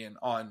opinion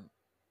on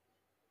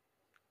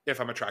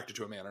if I'm attracted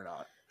to a man or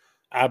not.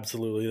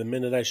 Absolutely. The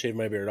minute I shave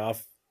my beard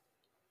off,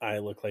 I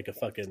look like a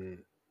fucking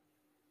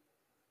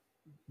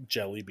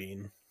jelly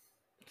bean.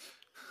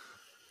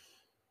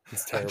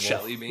 It's terrible. A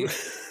jelly bean?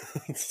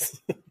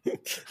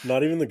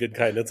 Not even the good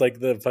kind. It's like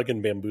the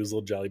fucking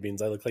bamboozled jelly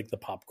beans. I look like the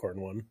popcorn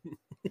one.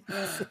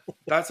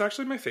 That's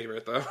actually my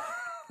favorite, though.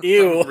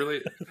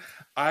 Ew.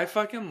 I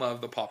fucking love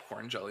the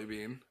popcorn jelly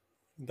bean.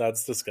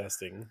 That's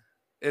disgusting.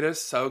 It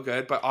is so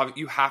good, but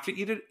you have to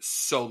eat it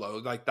solo.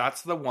 Like,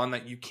 that's the one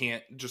that you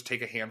can't just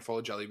take a handful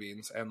of jelly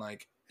beans and,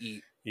 like,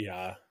 eat.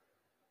 Yeah.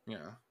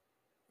 Yeah.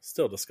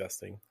 Still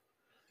disgusting.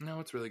 No,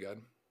 it's really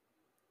good.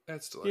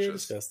 It's delicious. You're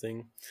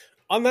disgusting.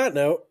 On that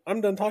note,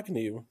 I'm done talking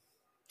to you.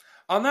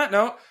 On that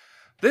note,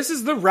 This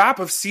is the wrap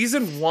of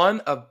season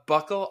 1 of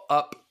Buckle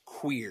Up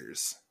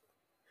Queers.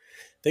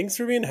 Thanks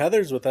for being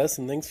Heathers with us,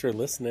 and thanks for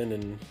listening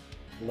and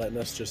letting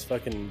us just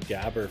fucking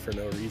gabber for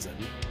no reason.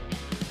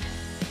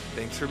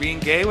 Thanks for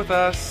being gay with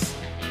us.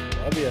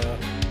 Love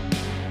ya.